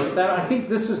look at that. I think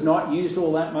this is not used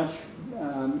all that much,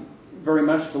 very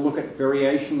much to look at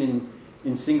variation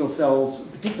in single cells,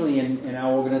 particularly in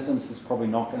our organisms. There's probably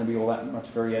not going to be all that much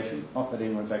variation, not that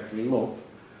anyone's actually looked.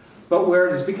 But where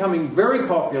it is becoming very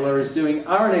popular is doing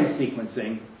RNA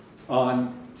sequencing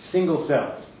on single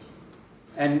cells.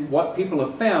 And what people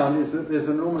have found is that there's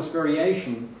enormous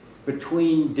variation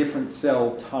between different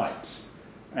cell types,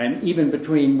 and even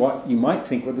between what you might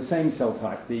think were the same cell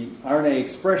type. The RNA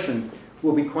expression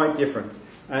will be quite different.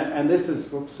 And this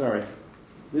is, oops, sorry.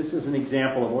 This is an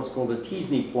example of what's called a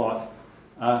Teasney plot,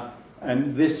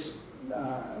 and this,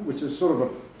 which is sort of a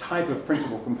type of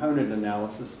principal component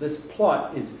analysis. This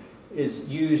plot is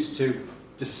used to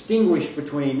distinguish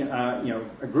between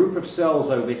a group of cells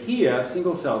over here,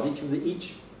 single cells.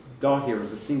 Each dot here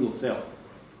is a single cell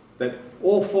that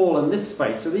all fall in this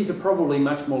space. So these are probably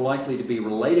much more likely to be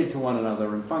related to one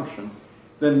another in function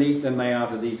than they are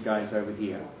to these guys over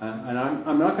here. And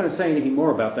I'm not going to say anything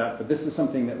more about that, but this is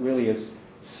something that really is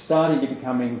starting to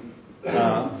becoming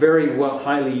very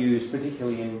highly used,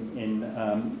 particularly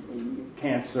in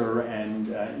cancer and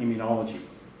immunology.